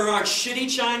act like there aren't shitty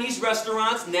Chinese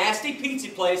restaurants, nasty pizza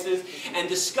places, and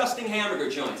disgusting hamburger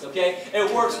joints, okay?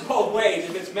 It works both ways.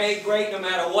 If it's made great, no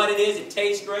matter what it is, it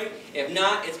tastes great. If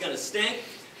not, it's going to stink.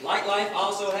 Light Life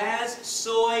also has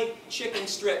soy chicken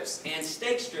strips and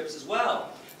steak strips as well.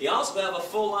 They also have a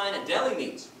full line of deli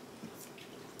meats.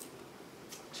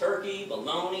 Turkey,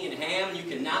 bologna, and ham, and you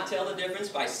cannot tell the difference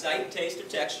by sight, taste, or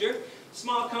texture. A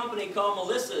small company called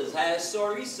Melissa's has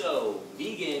chorizo,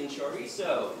 vegan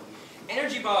chorizo.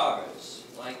 Energy bars,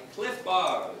 like Cliff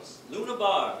Bars, Luna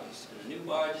Bars, and a new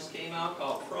bar just came out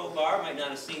called Pro Bar. Might not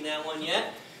have seen that one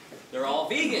yet. They're all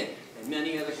vegan, and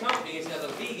many other companies have a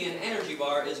vegan energy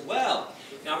bar as well.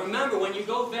 Now remember, when you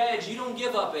go veg, you don't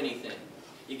give up anything.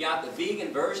 You got the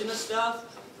vegan version of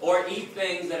stuff, or eat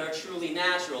things that are truly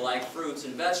natural, like fruits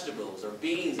and vegetables, or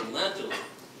beans and lentils.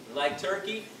 You like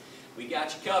turkey? We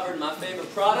got you covered. My favorite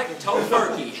product,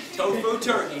 Tofurkey. Tofu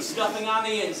turkey, stuffing on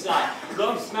the inside.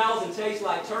 Looks, smells, and tastes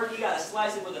like turkey. Got to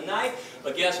slice it with a knife.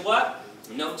 But guess what?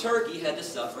 No turkey had to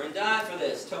suffer and die for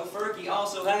this. Tofurkey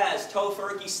also has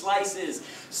Tofurkey slices.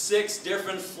 6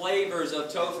 different flavors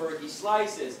of Tofurkey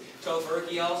slices.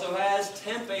 Tofurkey also has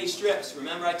tempeh strips.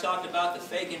 Remember I talked about the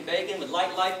fake and bacon with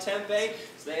Light Life tempeh?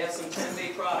 So they have some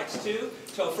tempeh products too.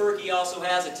 Tofurkey also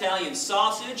has Italian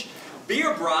sausage,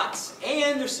 beer brats,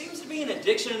 and there seems to be an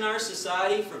addiction in our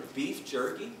society for beef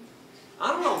jerky.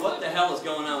 I don't know what the hell is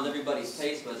going on with everybody's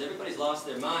taste buds. Everybody's lost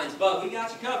their minds, but we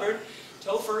got you covered.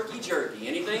 Tofurkey jerky.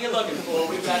 Anything you're looking for,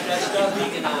 we've got that stuff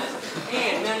veganized.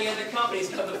 And many other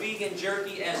companies have a vegan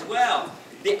jerky as well.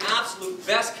 The absolute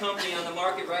best company on the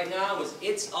market right now is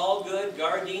It's All Good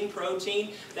Gardein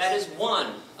Protein. That is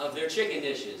 1 of their chicken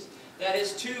dishes. That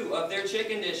is 2 of their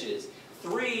chicken dishes.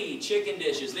 3 chicken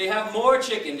dishes. They have more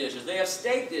chicken dishes. They have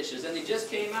steak dishes. And they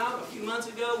just came out a few months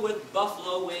ago with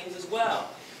buffalo wings as well.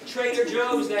 Trader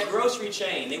Joe's, that grocery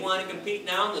chain, they want to compete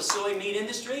now in the soy meat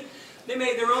industry. They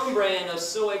made their own brand of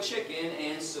soy chicken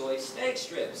and soy steak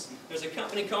strips. There's a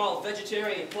company called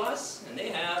Vegetarian Plus, and they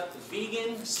have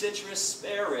vegan citrus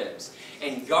spare ribs.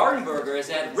 And Garden Burger has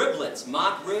had riblets,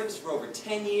 mock ribs, for over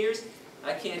 10 years.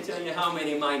 I can't tell you how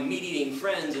many of my meat-eating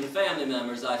friends and family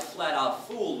members I flat out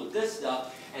fooled with this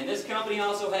stuff. And this company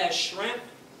also has shrimp,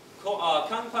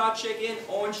 kung pao chicken,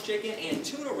 orange chicken, and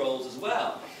tuna rolls as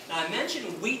well. Now I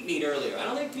mentioned wheat meat earlier. I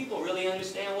don't think people really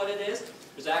understand what it is.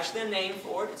 There's actually a name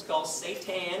for it. It's called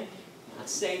seitan. Not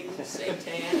Satan,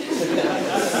 seitan.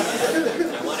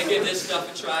 I want to give this stuff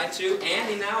a try too. And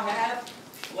they now have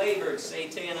flavored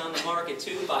seitan on the market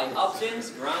too by Upton's,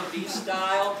 ground beef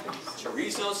style,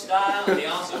 chorizo style. And they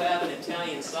also have an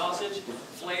Italian sausage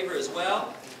flavor as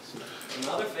well. Some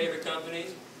other favorite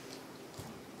companies.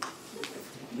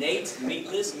 Nate's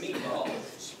Meatless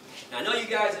Meatballs. Now I know you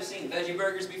guys have seen veggie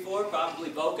burgers before, probably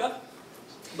Boca.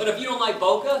 But if you don't like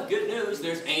Boca, good news,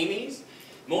 there's Amy's,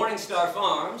 Morningstar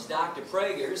Farms, Dr.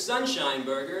 Prager's, Sunshine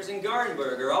Burgers, and Garden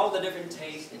Burger, all the different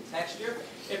taste and texture.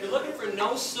 If you're looking for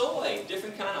no soy,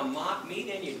 different kind of mock meat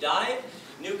in your diet,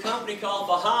 new company called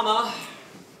Bahama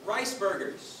Rice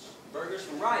Burgers, burgers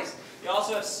from rice. They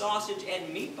also have sausage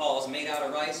and meatballs made out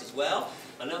of rice as well.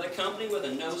 Another company with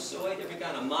a no soy, different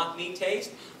kind of mock meat taste.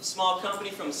 A small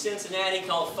company from Cincinnati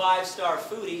called 5 Star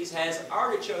Foodies has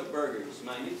artichoke burgers.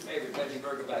 My new favorite veggie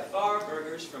burger by far,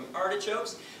 burgers from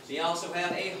artichokes. They also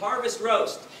have a harvest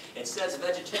roast. It says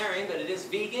vegetarian, but it is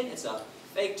vegan. It's a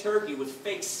fake turkey with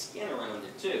fake skin around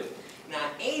it too. Now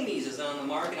Amy's is on the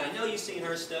market. I know you've seen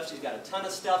her stuff. She's got a ton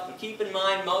of stuff, but keep in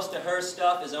mind most of her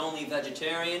stuff is only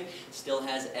vegetarian. Still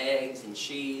has eggs and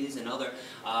cheese and other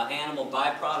animal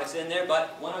byproducts in there,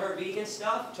 but one of her vegan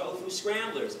stuff, tofu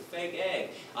scramblers, a fake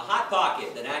egg, a Hot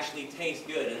Pocket that actually tastes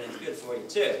good and it's good for you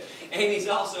too. Amy's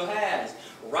also has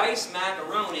rice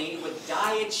macaroni with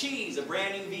diet cheese, a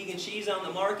brand new vegan cheese on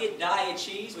the market, diet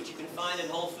cheese, which you can find in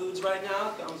Whole Foods right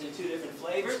now. It comes in 2 different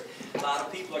flavors. A lot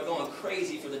of people are going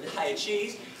crazy for the diet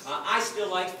cheese. I still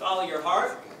like Follow Your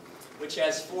Heart, which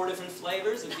has 4 different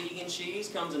flavors of vegan cheese,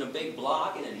 comes in a big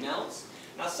block and it melts.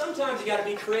 Now sometimes you got to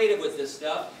be creative with this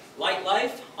stuff. Light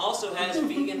Life also has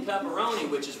vegan pepperoni,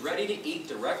 which is ready to eat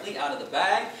directly out of the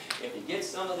bag. If you get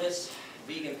some of this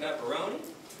vegan pepperoni,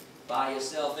 buy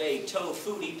yourself a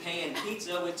Tofutti pan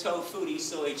pizza with Tofutti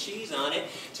soy cheese on it.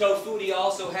 Tofutti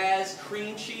also has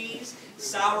cream cheese,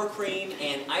 sour cream,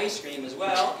 and ice cream as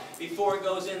well. Before it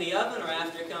goes in the oven or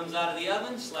after it comes out of the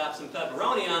oven, slap some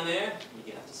pepperoni on there,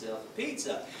 you got yourself a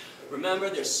pizza. Remember,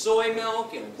 there's soy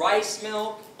milk and rice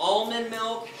milk, almond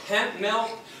milk, hemp milk,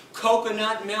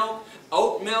 coconut milk,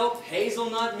 oat milk,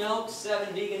 hazelnut milk,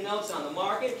 7 vegan milks on the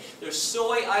market. There's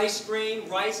soy ice cream,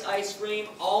 rice ice cream,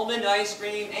 almond ice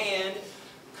cream, and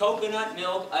coconut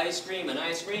milk ice cream and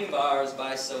ice cream bars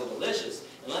by So Delicious.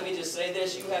 And let me just say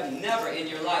this, you have never in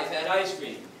your life had ice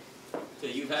cream till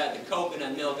you've had the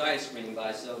coconut milk ice cream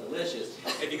by So Delicious.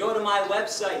 If you go to my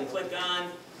website and click on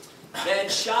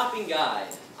Veg Shopping Guide,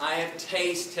 I have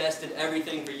taste tested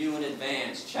everything for you in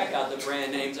advance. Check out the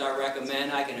brand names I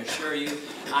recommend. I can assure you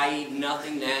I eat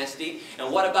nothing nasty.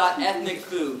 And what about ethnic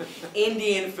food,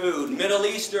 Indian food, Middle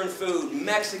Eastern food,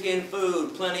 Mexican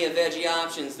food, plenty of veggie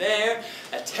options there.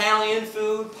 Italian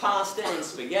food, pasta and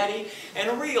spaghetti.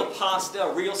 And real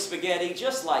pasta, real spaghetti,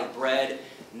 just like bread,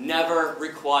 never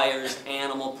requires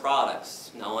animal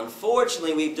products. Now,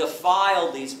 unfortunately, we've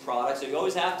defiled these products, so you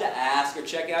always have to ask or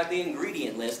check out the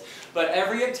ingredient list. But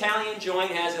every Italian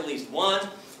joint has at least 1,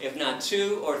 if not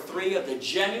 2 or 3 of the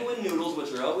genuine noodles,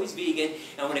 which are always vegan.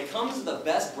 And when it comes to the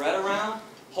best bread around,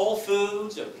 Whole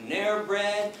Foods or Panera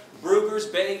Bread, Bruegger's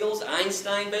Bagels,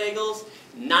 Einstein Bagels,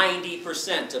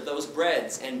 90% of those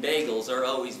breads and bagels are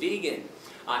always vegan.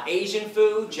 Asian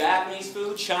food, Japanese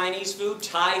food, Chinese food,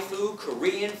 Thai food,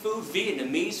 Korean food,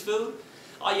 Vietnamese food.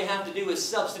 All you have to do is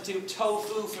substitute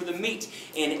tofu for the meat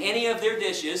in any of their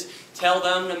dishes. Tell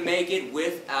them to make it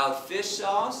without fish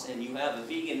sauce, and you have a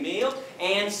vegan meal.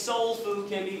 And soul food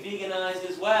can be veganized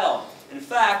as well. In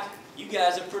fact, you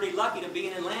guys are pretty lucky to be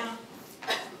in Atlanta.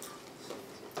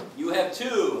 You have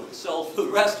 2 soul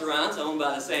food restaurants owned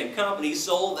by the same company,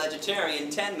 Soul Vegetarian,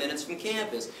 10 minutes from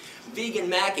campus. Vegan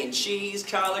mac and cheese,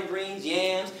 collard greens,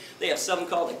 yams. They have something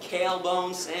called a kale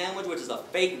bone sandwich, which is a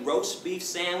fake roast beef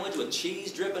sandwich with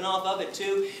cheese dripping off of it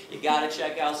too. You got to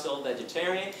check out Soul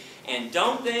Vegetarian. And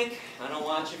don't think I don't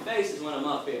watch your faces when I'm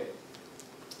up here.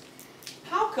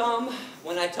 How come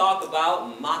when I talk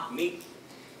about mock meat,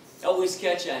 I always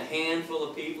catch a handful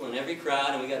of people in every crowd,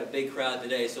 and we got a big crowd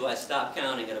today, so I stopped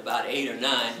counting at about 8 or 9.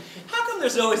 How come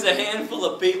there's always a handful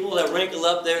of people that wrinkle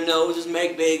up their noses,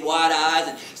 make big wide eyes,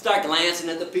 and start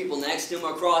glancing at the people next to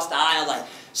them across the aisle like,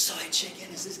 soy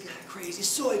chicken, is this guy crazy?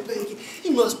 Soy bacon, he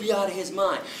must be out of his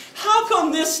mind. How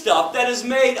come this stuff that is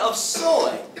made of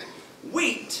soy,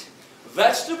 wheat,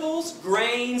 vegetables,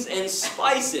 grains, and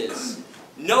spices,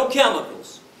 no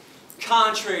chemicals,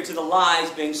 contrary to the lies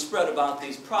being spread about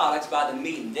these products by the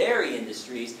meat and dairy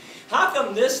industries, how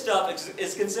come this stuff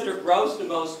is considered gross to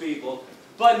most people,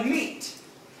 but meat?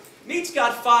 Meat's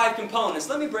got 5 components.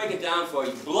 Let me break it down for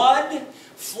you. Blood,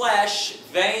 flesh,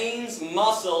 veins,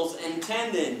 muscles, and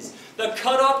tendons. The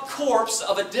cut-up corpse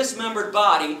of a dismembered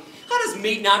body. How does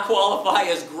meat not qualify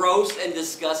as gross and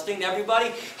disgusting to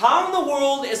everybody? How in the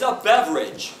world is a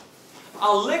beverage,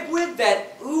 a liquid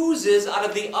that oozes out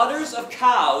of the udders of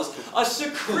cows, a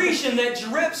secretion that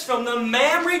drips from the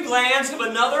mammary glands of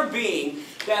another being,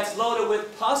 that's loaded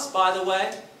with pus, by the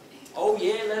way? Oh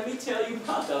yeah, let me tell you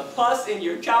about the pus in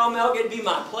your cow milk. It'd be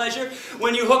my pleasure.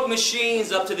 When you hook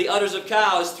machines up to the udders of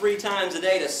cows 3 times a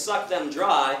day to suck them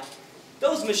dry,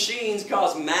 those machines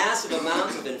cause massive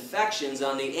amounts of infections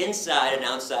on the inside and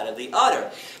outside of the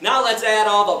udder. Now let's add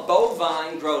all the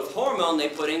bovine growth hormone they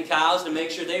put in cows to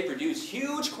make sure they produce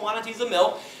huge quantities of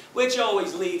milk, which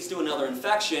always leads to another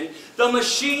infection. The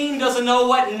machine doesn't know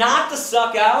what not to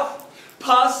suck out.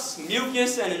 Pus,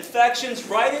 mucus, and infections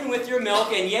right in with your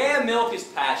milk, and yeah, milk is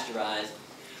pasteurized.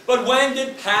 But when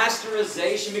did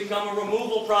pasteurization become a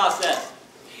removal process?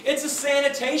 It's a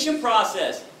sanitation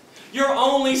process. You're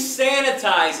only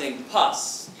sanitizing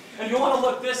pus. And if you want to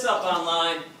look this up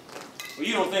online, well,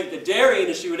 you don't think the dairy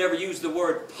industry would ever use the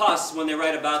word pus when they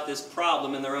write about this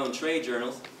problem in their own trade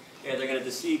journals. Yeah, they're going to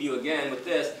deceive you again with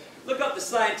this. Look up the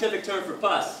scientific term for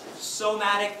pus,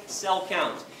 somatic cell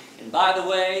count. And by the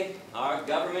way, our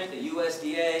government, the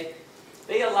USDA,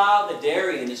 they allow the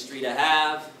dairy industry to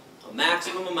have a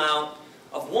maximum amount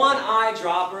of 1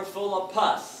 eyedropper full of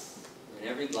pus in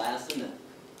every glass of milk.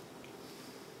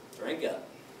 Drink up.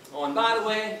 Oh, and by the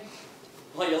way,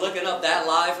 while you're looking up that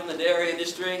lie from the dairy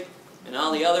industry and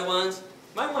all the other ones,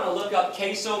 you might want to look up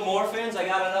casomorphins. I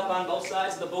got it up on both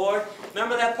sides of the board.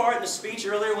 Remember that part in the speech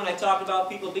earlier when I talked about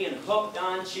people being hooked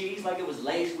on cheese like it was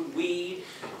laced with weed,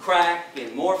 crack,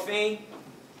 and morphine?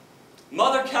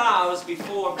 Mother cows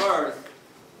before birth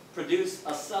produce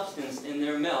a substance in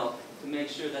their milk to make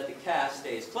sure that the calf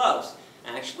stays close.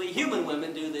 Actually, human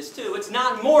women do this too. It's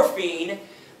not morphine,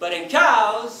 but in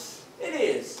cows, it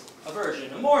is a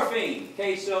version of morphine,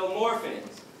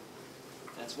 casomorphins.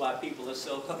 That's why people are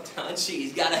so hooked on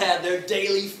cheese. Got to have their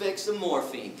daily fix of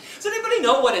morphine. Does anybody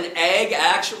know what an egg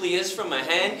actually is from a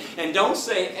hen? And don't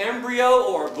say embryo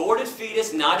or aborted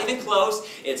fetus, not even close.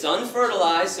 It's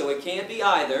unfertilized, so it can't be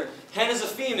either. Hen is a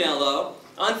female, though.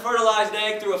 Unfertilized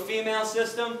egg through a female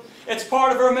system. It's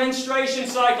part of her menstruation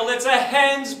cycle. It's a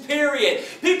hen's period.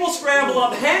 People scramble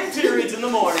up hen periods in the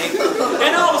morning,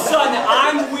 and all of a sudden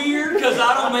I'm weird because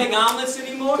I don't make omelets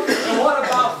anymore. And what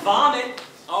about vomit?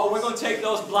 Oh, we're going to take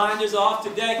those blinders off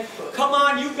today. Come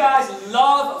on, you guys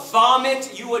love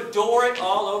vomit. You adore it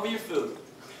all over your food.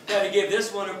 Got to give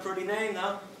this one a pretty name,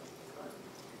 though.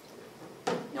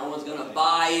 No one's going to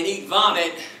buy and eat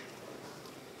vomit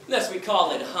unless we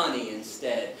call it honey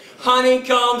instead. Honey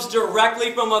comes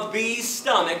directly from a bee's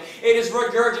stomach. It is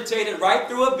regurgitated right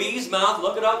through a bee's mouth.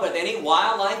 Look it up with any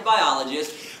wildlife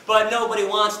biologist. But nobody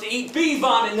wants to eat bee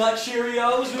vomit nut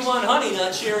Cheerios. We want honey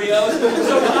nut Cheerios.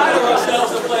 So we hire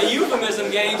ourselves to play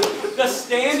euphemism games. The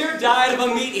standard diet of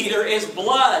a meat eater is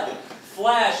blood,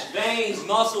 flesh, veins,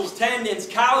 muscles, tendons,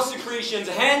 cow secretions,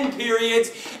 hen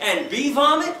periods, and bee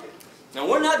vomit. Now,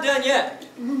 we're not done yet.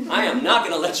 I am not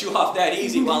going to let you off that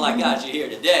easy while I got you here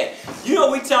today. You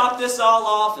know, we top this all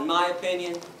off, in my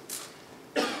opinion,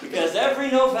 because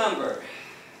every November,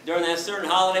 during that certain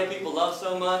holiday people love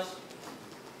so much,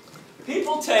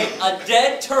 people take a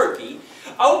dead turkey,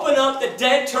 open up the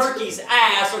dead turkey's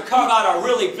ass, or carve out a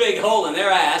really big hole in their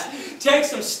ass, take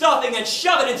some stuffing and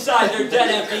shove it inside their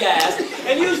dead empty ass,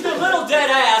 and use their little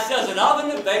dead ass as an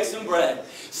oven to bake some bread.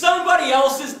 Somebody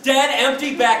else's dead,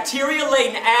 empty,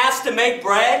 bacteria-laden ass to make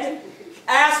bread?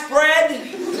 Ass bread?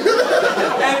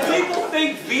 And people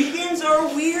think vegans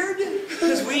are weird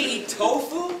because we eat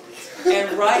tofu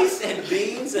and rice and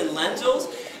beans and lentils.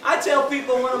 I tell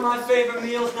people one of my favorite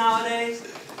meals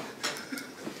nowadays,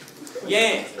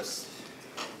 yams.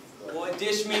 Boy,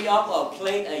 dish me up a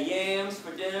plate of yams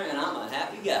for dinner and I'm a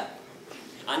happy guy.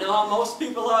 I know how most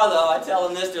people are though. I tell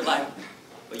them this, they're like,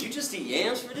 "But you just eat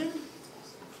yams for dinner?"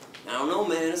 I don't know,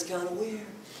 man, it's kind of weird.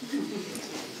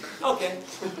 Okay.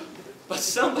 But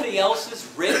somebody else's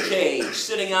rib cage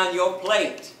sitting on your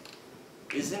plate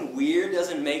isn't weird,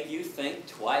 doesn't make you think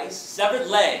twice. Severed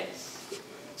legs,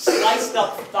 sliced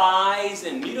up thighs,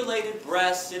 and mutilated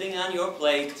breasts sitting on your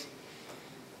plate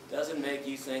doesn't make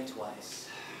you think twice.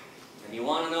 And you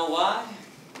want to know why?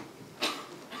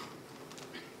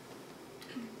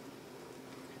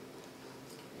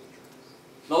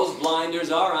 Those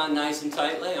blinders are on nice and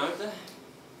tightly, aren't they?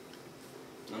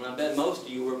 And I bet most of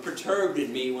you were perturbed at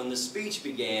me when the speech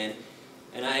began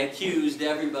and I accused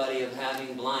everybody of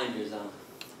having blinders on.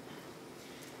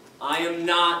 I am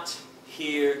not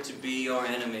here to be your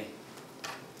enemy.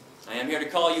 I am here to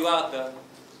call you out, though.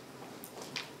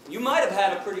 You might have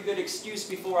had a pretty good excuse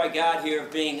before I got here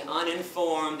of being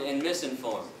uninformed and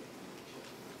misinformed.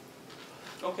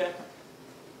 Okay.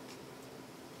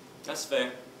 That's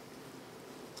fair.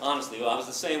 Honestly, well, I was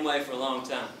the same way for a long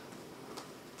time.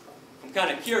 I'm kind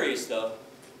of curious, though.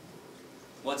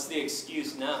 What's the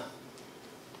excuse now?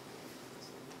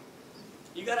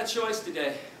 You got a choice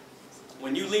today.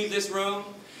 When you leave this room,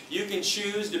 you can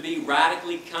choose to be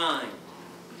radically kind.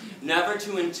 Never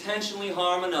to intentionally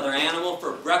harm another animal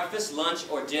for breakfast, lunch,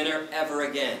 or dinner ever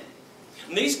again.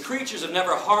 And these creatures have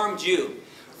never harmed you,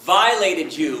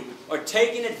 violated you, or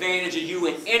taken advantage of you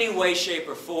in any way, shape,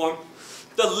 or form.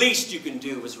 The least you can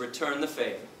do is return the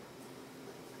favor.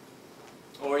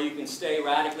 Or you can stay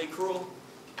radically cruel.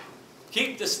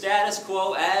 Keep the status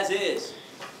quo as is.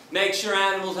 Make sure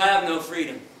animals have no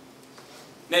freedom.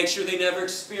 Make sure they never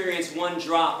experience one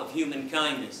drop of human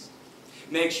kindness.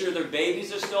 Make sure their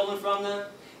babies are stolen from them.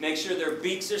 Make sure their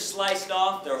beaks are sliced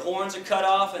off, their horns are cut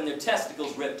off, and their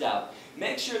testicles ripped out.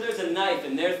 Make sure there's a knife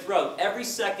in their throat every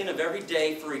second of every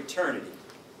day for eternity.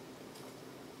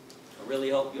 I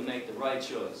really hope you'll make the right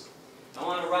choice. I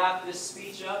want to wrap this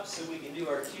speech up so we can do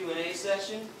our Q&A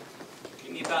session.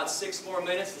 Give me about 6 more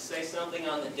minutes to say something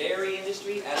on the dairy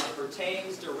industry as it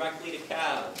pertains directly to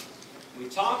cows. We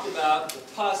talked about the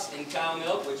pus in cow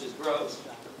milk, which is gross.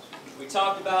 We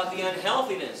talked about the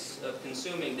unhealthiness of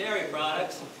consuming dairy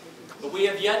products, but we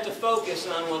have yet to focus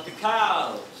on what the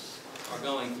cows are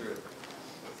going through.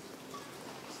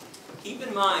 Keep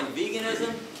in mind,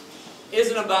 veganism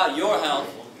isn't about your health.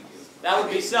 That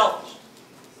would be selfish.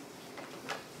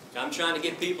 I'm trying to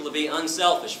get people to be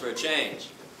unselfish for a change,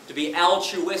 to be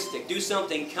altruistic, do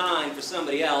something kind for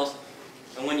somebody else,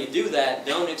 and when you do that,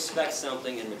 don't expect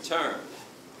something in return.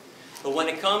 But when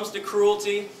it comes to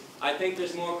cruelty, I think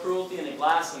there's more cruelty in a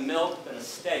glass of milk than a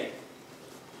steak.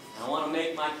 And I want to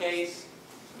make my case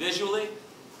visually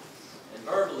and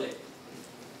verbally.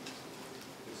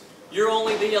 You're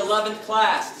only the 11th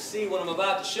class to see what I'm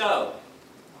about to show,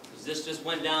 because this just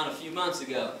went down a few months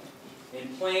ago in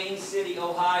Plain City,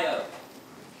 Ohio,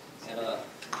 at a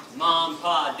mom and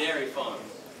pa dairy farm.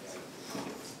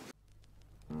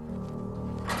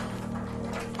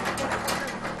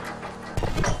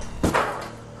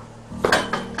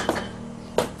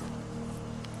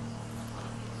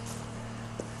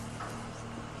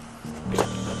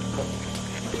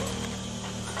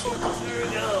 There we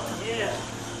go, yeah.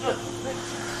 Look,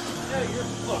 now you're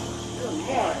fucked. You're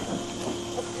mine.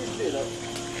 Up your shit up.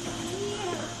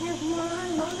 Yeah, you're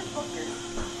mine, motherfucker.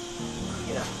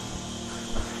 Yeah.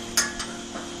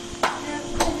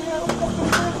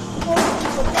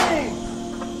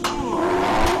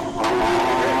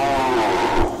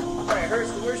 Alright,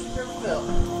 hurts the worst you've ever felt.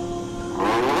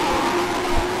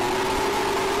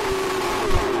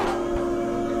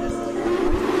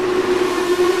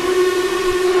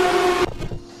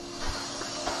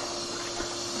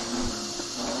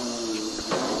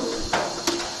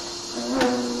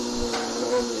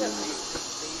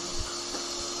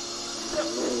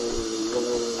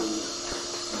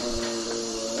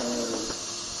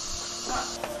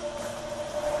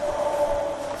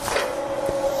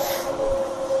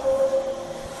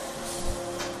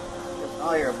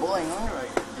 Oh, you're a boy, huh? Right.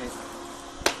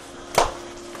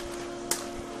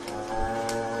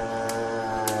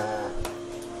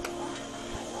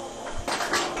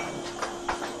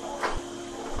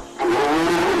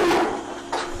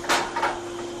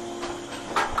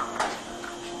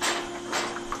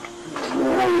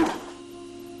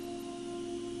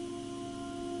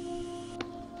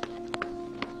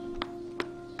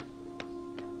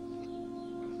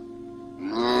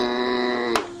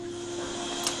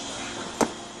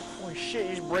 Holy shit,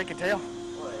 you just break a tail?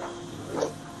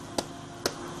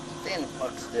 Stand the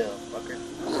fuck still, fucker.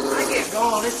 I get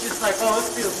going, it's just like, oh, this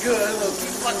feels good, I'm gonna keep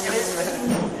fucking it.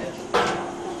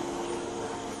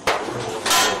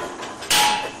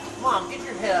 Mom, get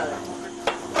your head out of there.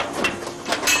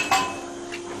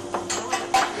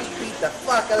 We beat the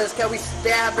fuck out of this cow. We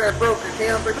stabbed her, broke her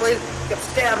tail in her place, kept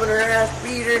stabbing her ass,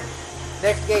 beat her.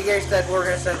 Next day, Gary said we're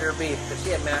gonna send her a beef because she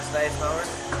had mastitis power.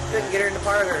 Couldn't get her in the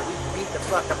parlor. We beat the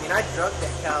fuck. I mean, I drugged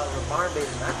that cow with a barn bait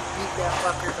and I beat that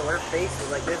fucker till her face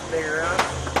was like this big around.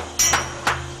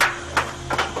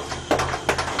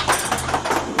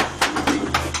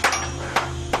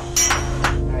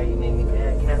 Alright, you made me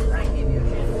mad, Cass. I ain't give you a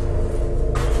chance.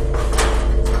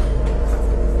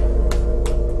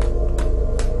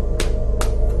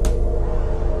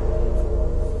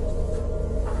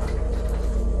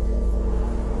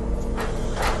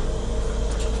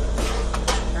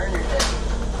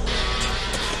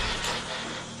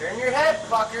 Turn your head,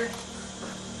 fucker.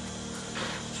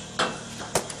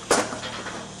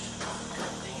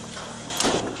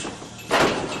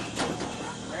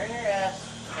 Turn your ass.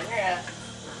 Turn your ass.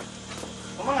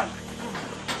 Come on.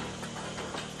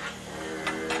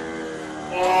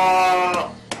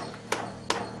 Oh.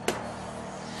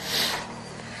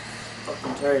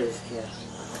 Fucking tired of this cat.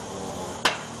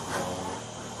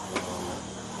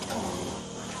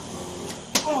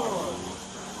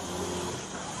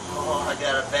 Oh, I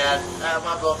got it bad.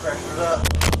 My blood pressure's up.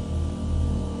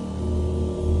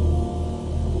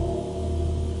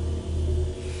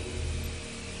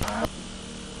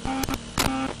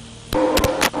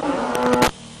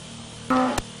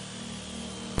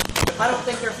 If I don't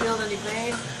think they're feeling any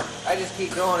pain, I just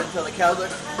keep going until the cow's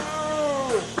like,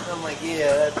 "Ooh." I'm like,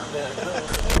 yeah,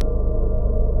 that's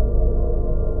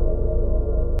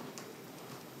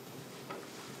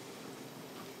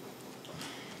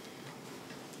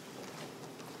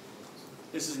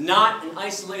This is not an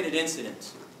isolated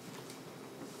incident.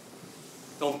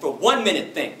 Don't for 1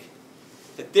 minute think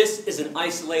that this is an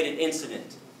isolated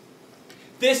incident.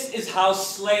 This is how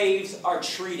slaves are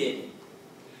treated.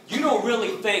 You don't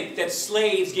really think that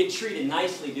slaves get treated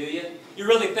nicely, do you? You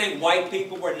really think white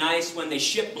people were nice when they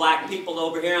shipped black people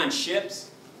over here on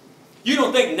ships? You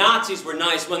don't think Nazis were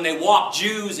nice when they walked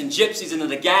Jews and gypsies into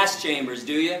the gas chambers,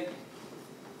 do you?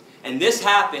 And this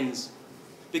happens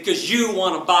because you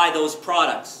want to buy those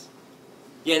products.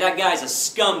 Yeah, that guy's a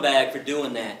scumbag for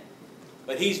doing that.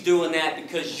 But he's doing that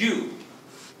because you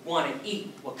want to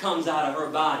eat what comes out of her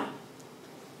body.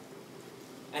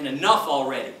 And enough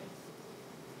already.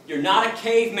 You're not a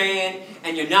caveman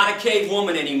and you're not a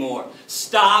cavewoman anymore.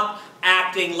 Stop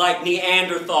acting like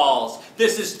Neanderthals.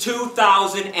 This is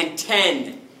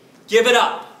 2010. Give it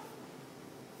up.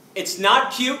 It's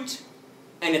not cute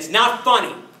and it's not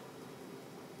funny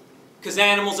because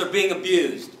animals are being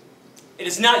abused. It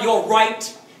is not your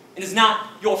right, it is not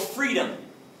your freedom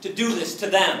to do this to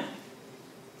them.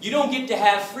 You don't get to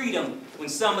have freedom when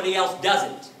somebody else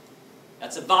doesn't.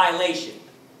 That's a violation.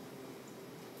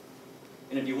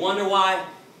 And if you wonder why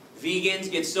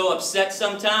vegans get so upset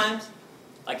sometimes,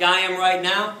 like I am right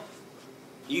now,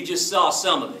 you just saw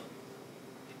some of it.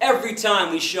 Every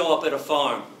time we show up at a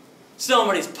farm,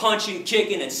 somebody's punching,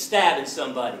 kicking, and stabbing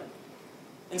somebody.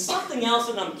 And something else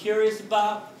that I'm curious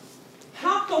about,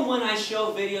 how come when I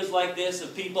show videos like this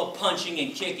of people punching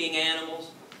and kicking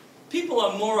animals, people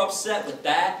are more upset with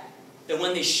that than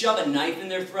when they shove a knife in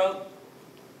their throat?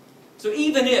 So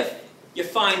even if you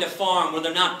find a farm where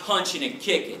they're not punching and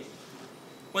kicking,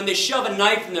 when they shove a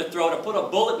knife in their throat or put a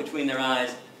bullet between their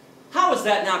eyes, how is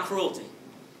that not cruelty?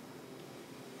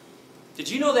 Did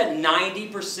you know that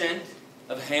 90%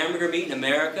 of hamburger meat in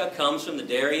America comes from the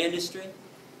dairy industry?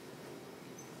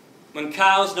 When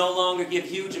cows no longer give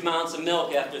huge amounts of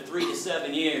milk after 3 to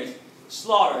 7 years,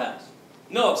 slaughterhouse,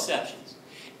 no exceptions.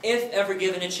 If ever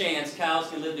given a chance, cows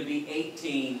can live to be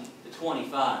 18 to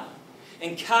 25.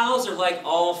 And cows are like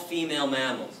all female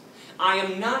mammals. I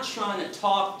am not trying to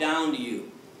talk down to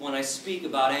you when I speak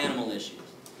about animal issues.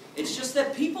 It's just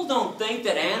that people don't think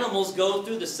that animals go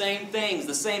through the same things,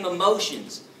 the same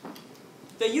emotions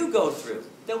that you go through,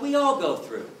 that we all go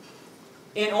through.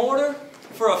 In order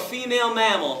for a female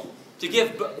mammal to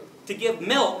give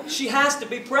milk, she has to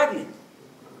be pregnant.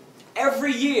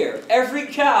 Every year, every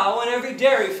cow in every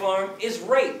dairy farm is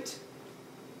raped.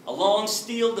 A long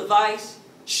steel device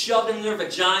shoved in their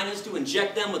vaginas to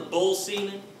inject them with bull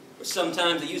semen, or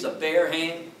sometimes they use a bare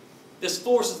hand. This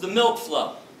forces the milk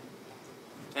flow.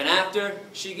 And after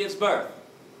she gives birth,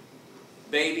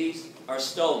 babies are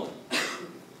stolen.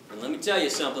 And let me tell you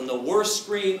something, the worst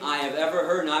scream I have ever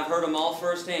heard, and I've heard them all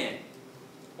firsthand,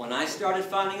 when I started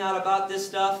finding out about this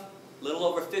stuff, a little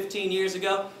over 15 years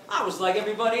ago, I was like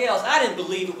everybody else. I didn't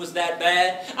believe it was that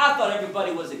bad. I thought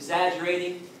everybody was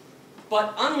exaggerating.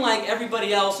 But unlike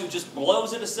everybody else who just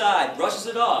blows it aside, brushes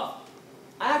it off,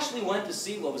 I actually went to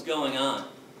see what was going on.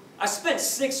 I spent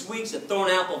 6 weeks at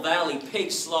Thornapple Valley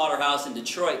Pig Slaughterhouse in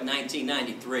Detroit in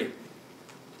 1993.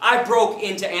 I broke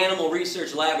into animal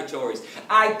research laboratories.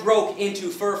 I broke into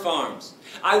fur farms.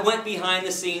 I went behind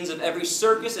the scenes of every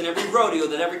circus and every rodeo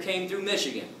that ever came through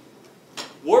Michigan.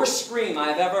 Worst scream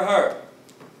I've ever heard.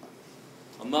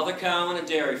 A mother cow on a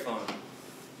dairy farm,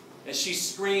 as she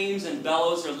screams and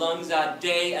bellows her lungs out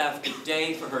day after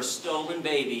day for her stolen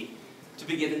baby to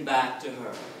be given back to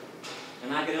her.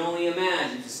 And I can only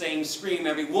imagine the same scream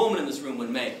every woman in this room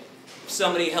would make if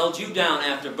somebody held you down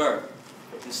after birth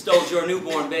and stole your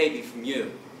newborn baby from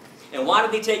you. And why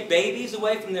did they take babies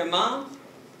away from their mom?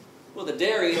 Well, the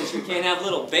dairy industry can't have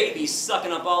little babies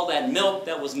sucking up all that milk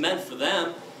that was meant for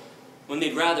them when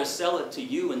they'd rather sell it to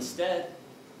you instead.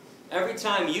 Every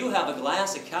time you have a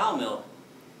glass of cow milk,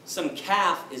 some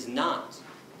calf is not.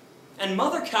 And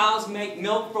mother cows make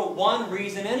milk for one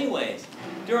reason anyways.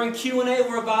 During Q&A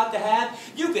we're about to have,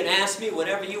 you can ask me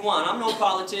whatever you want. I'm no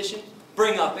politician.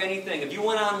 Bring up anything. If you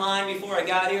went online before I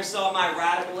got here, saw my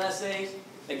radical essays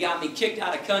that got me kicked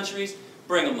out of countries,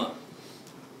 bring them up.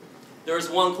 There is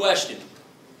one question.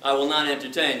 I will not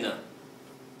entertain them.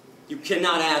 You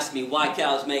cannot ask me why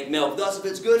cows make milk, thus if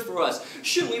it's good for us.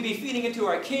 Shouldn't we be feeding it to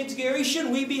our kids, Gary?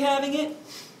 Shouldn't we be having it?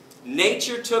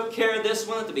 Nature took care of this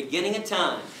one at the beginning of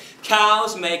time.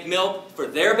 Cows make milk for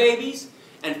their babies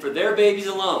and for their babies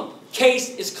alone.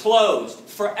 Case is closed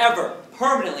forever,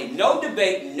 permanently. No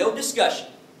debate, no discussion.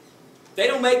 They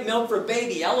don't make milk for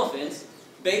baby elephants,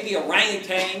 baby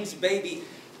orangutans, baby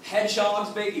hedgehogs,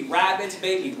 baby rabbits,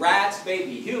 baby rats,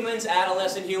 baby humans,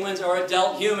 adolescent humans, or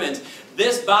adult humans.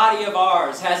 This body of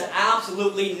ours has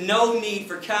absolutely no need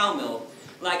for cow milk,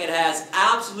 like it has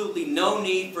absolutely no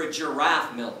need for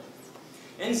giraffe milk.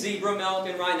 And zebra milk,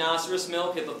 and rhinoceros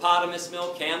milk, hippopotamus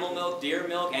milk, camel milk, deer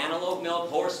milk, antelope milk,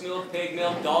 horse milk, pig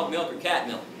milk, dog milk, or cat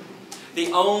milk.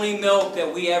 The only milk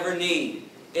that we ever need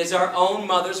is our own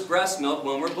mother's breast milk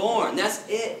when we're born. That's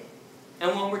it.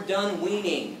 And when we're done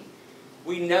weaning,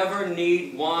 we never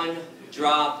need one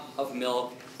drop of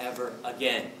milk ever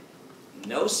again.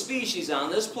 No species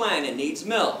on this planet needs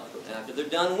milk after they're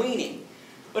done weaning.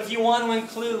 But if you want to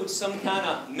include some kind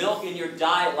of milk in your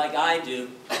diet like I do,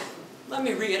 let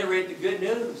me reiterate the good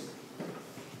news.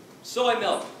 soy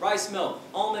milk, rice milk,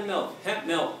 almond milk, hemp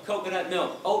milk, coconut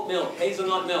milk, oat milk,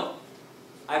 hazelnut milk.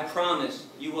 I promise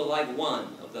you will like one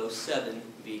of those 7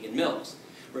 vegan milks.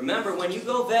 Remember, when you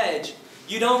go veg,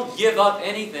 you don't give up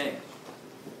anything.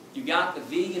 You got the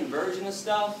vegan version of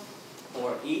stuff,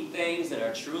 or eat things that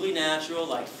are truly natural,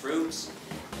 like fruits,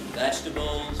 and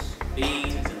vegetables,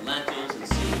 beans, and lentils, and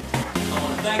seeds. I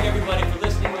want to thank everybody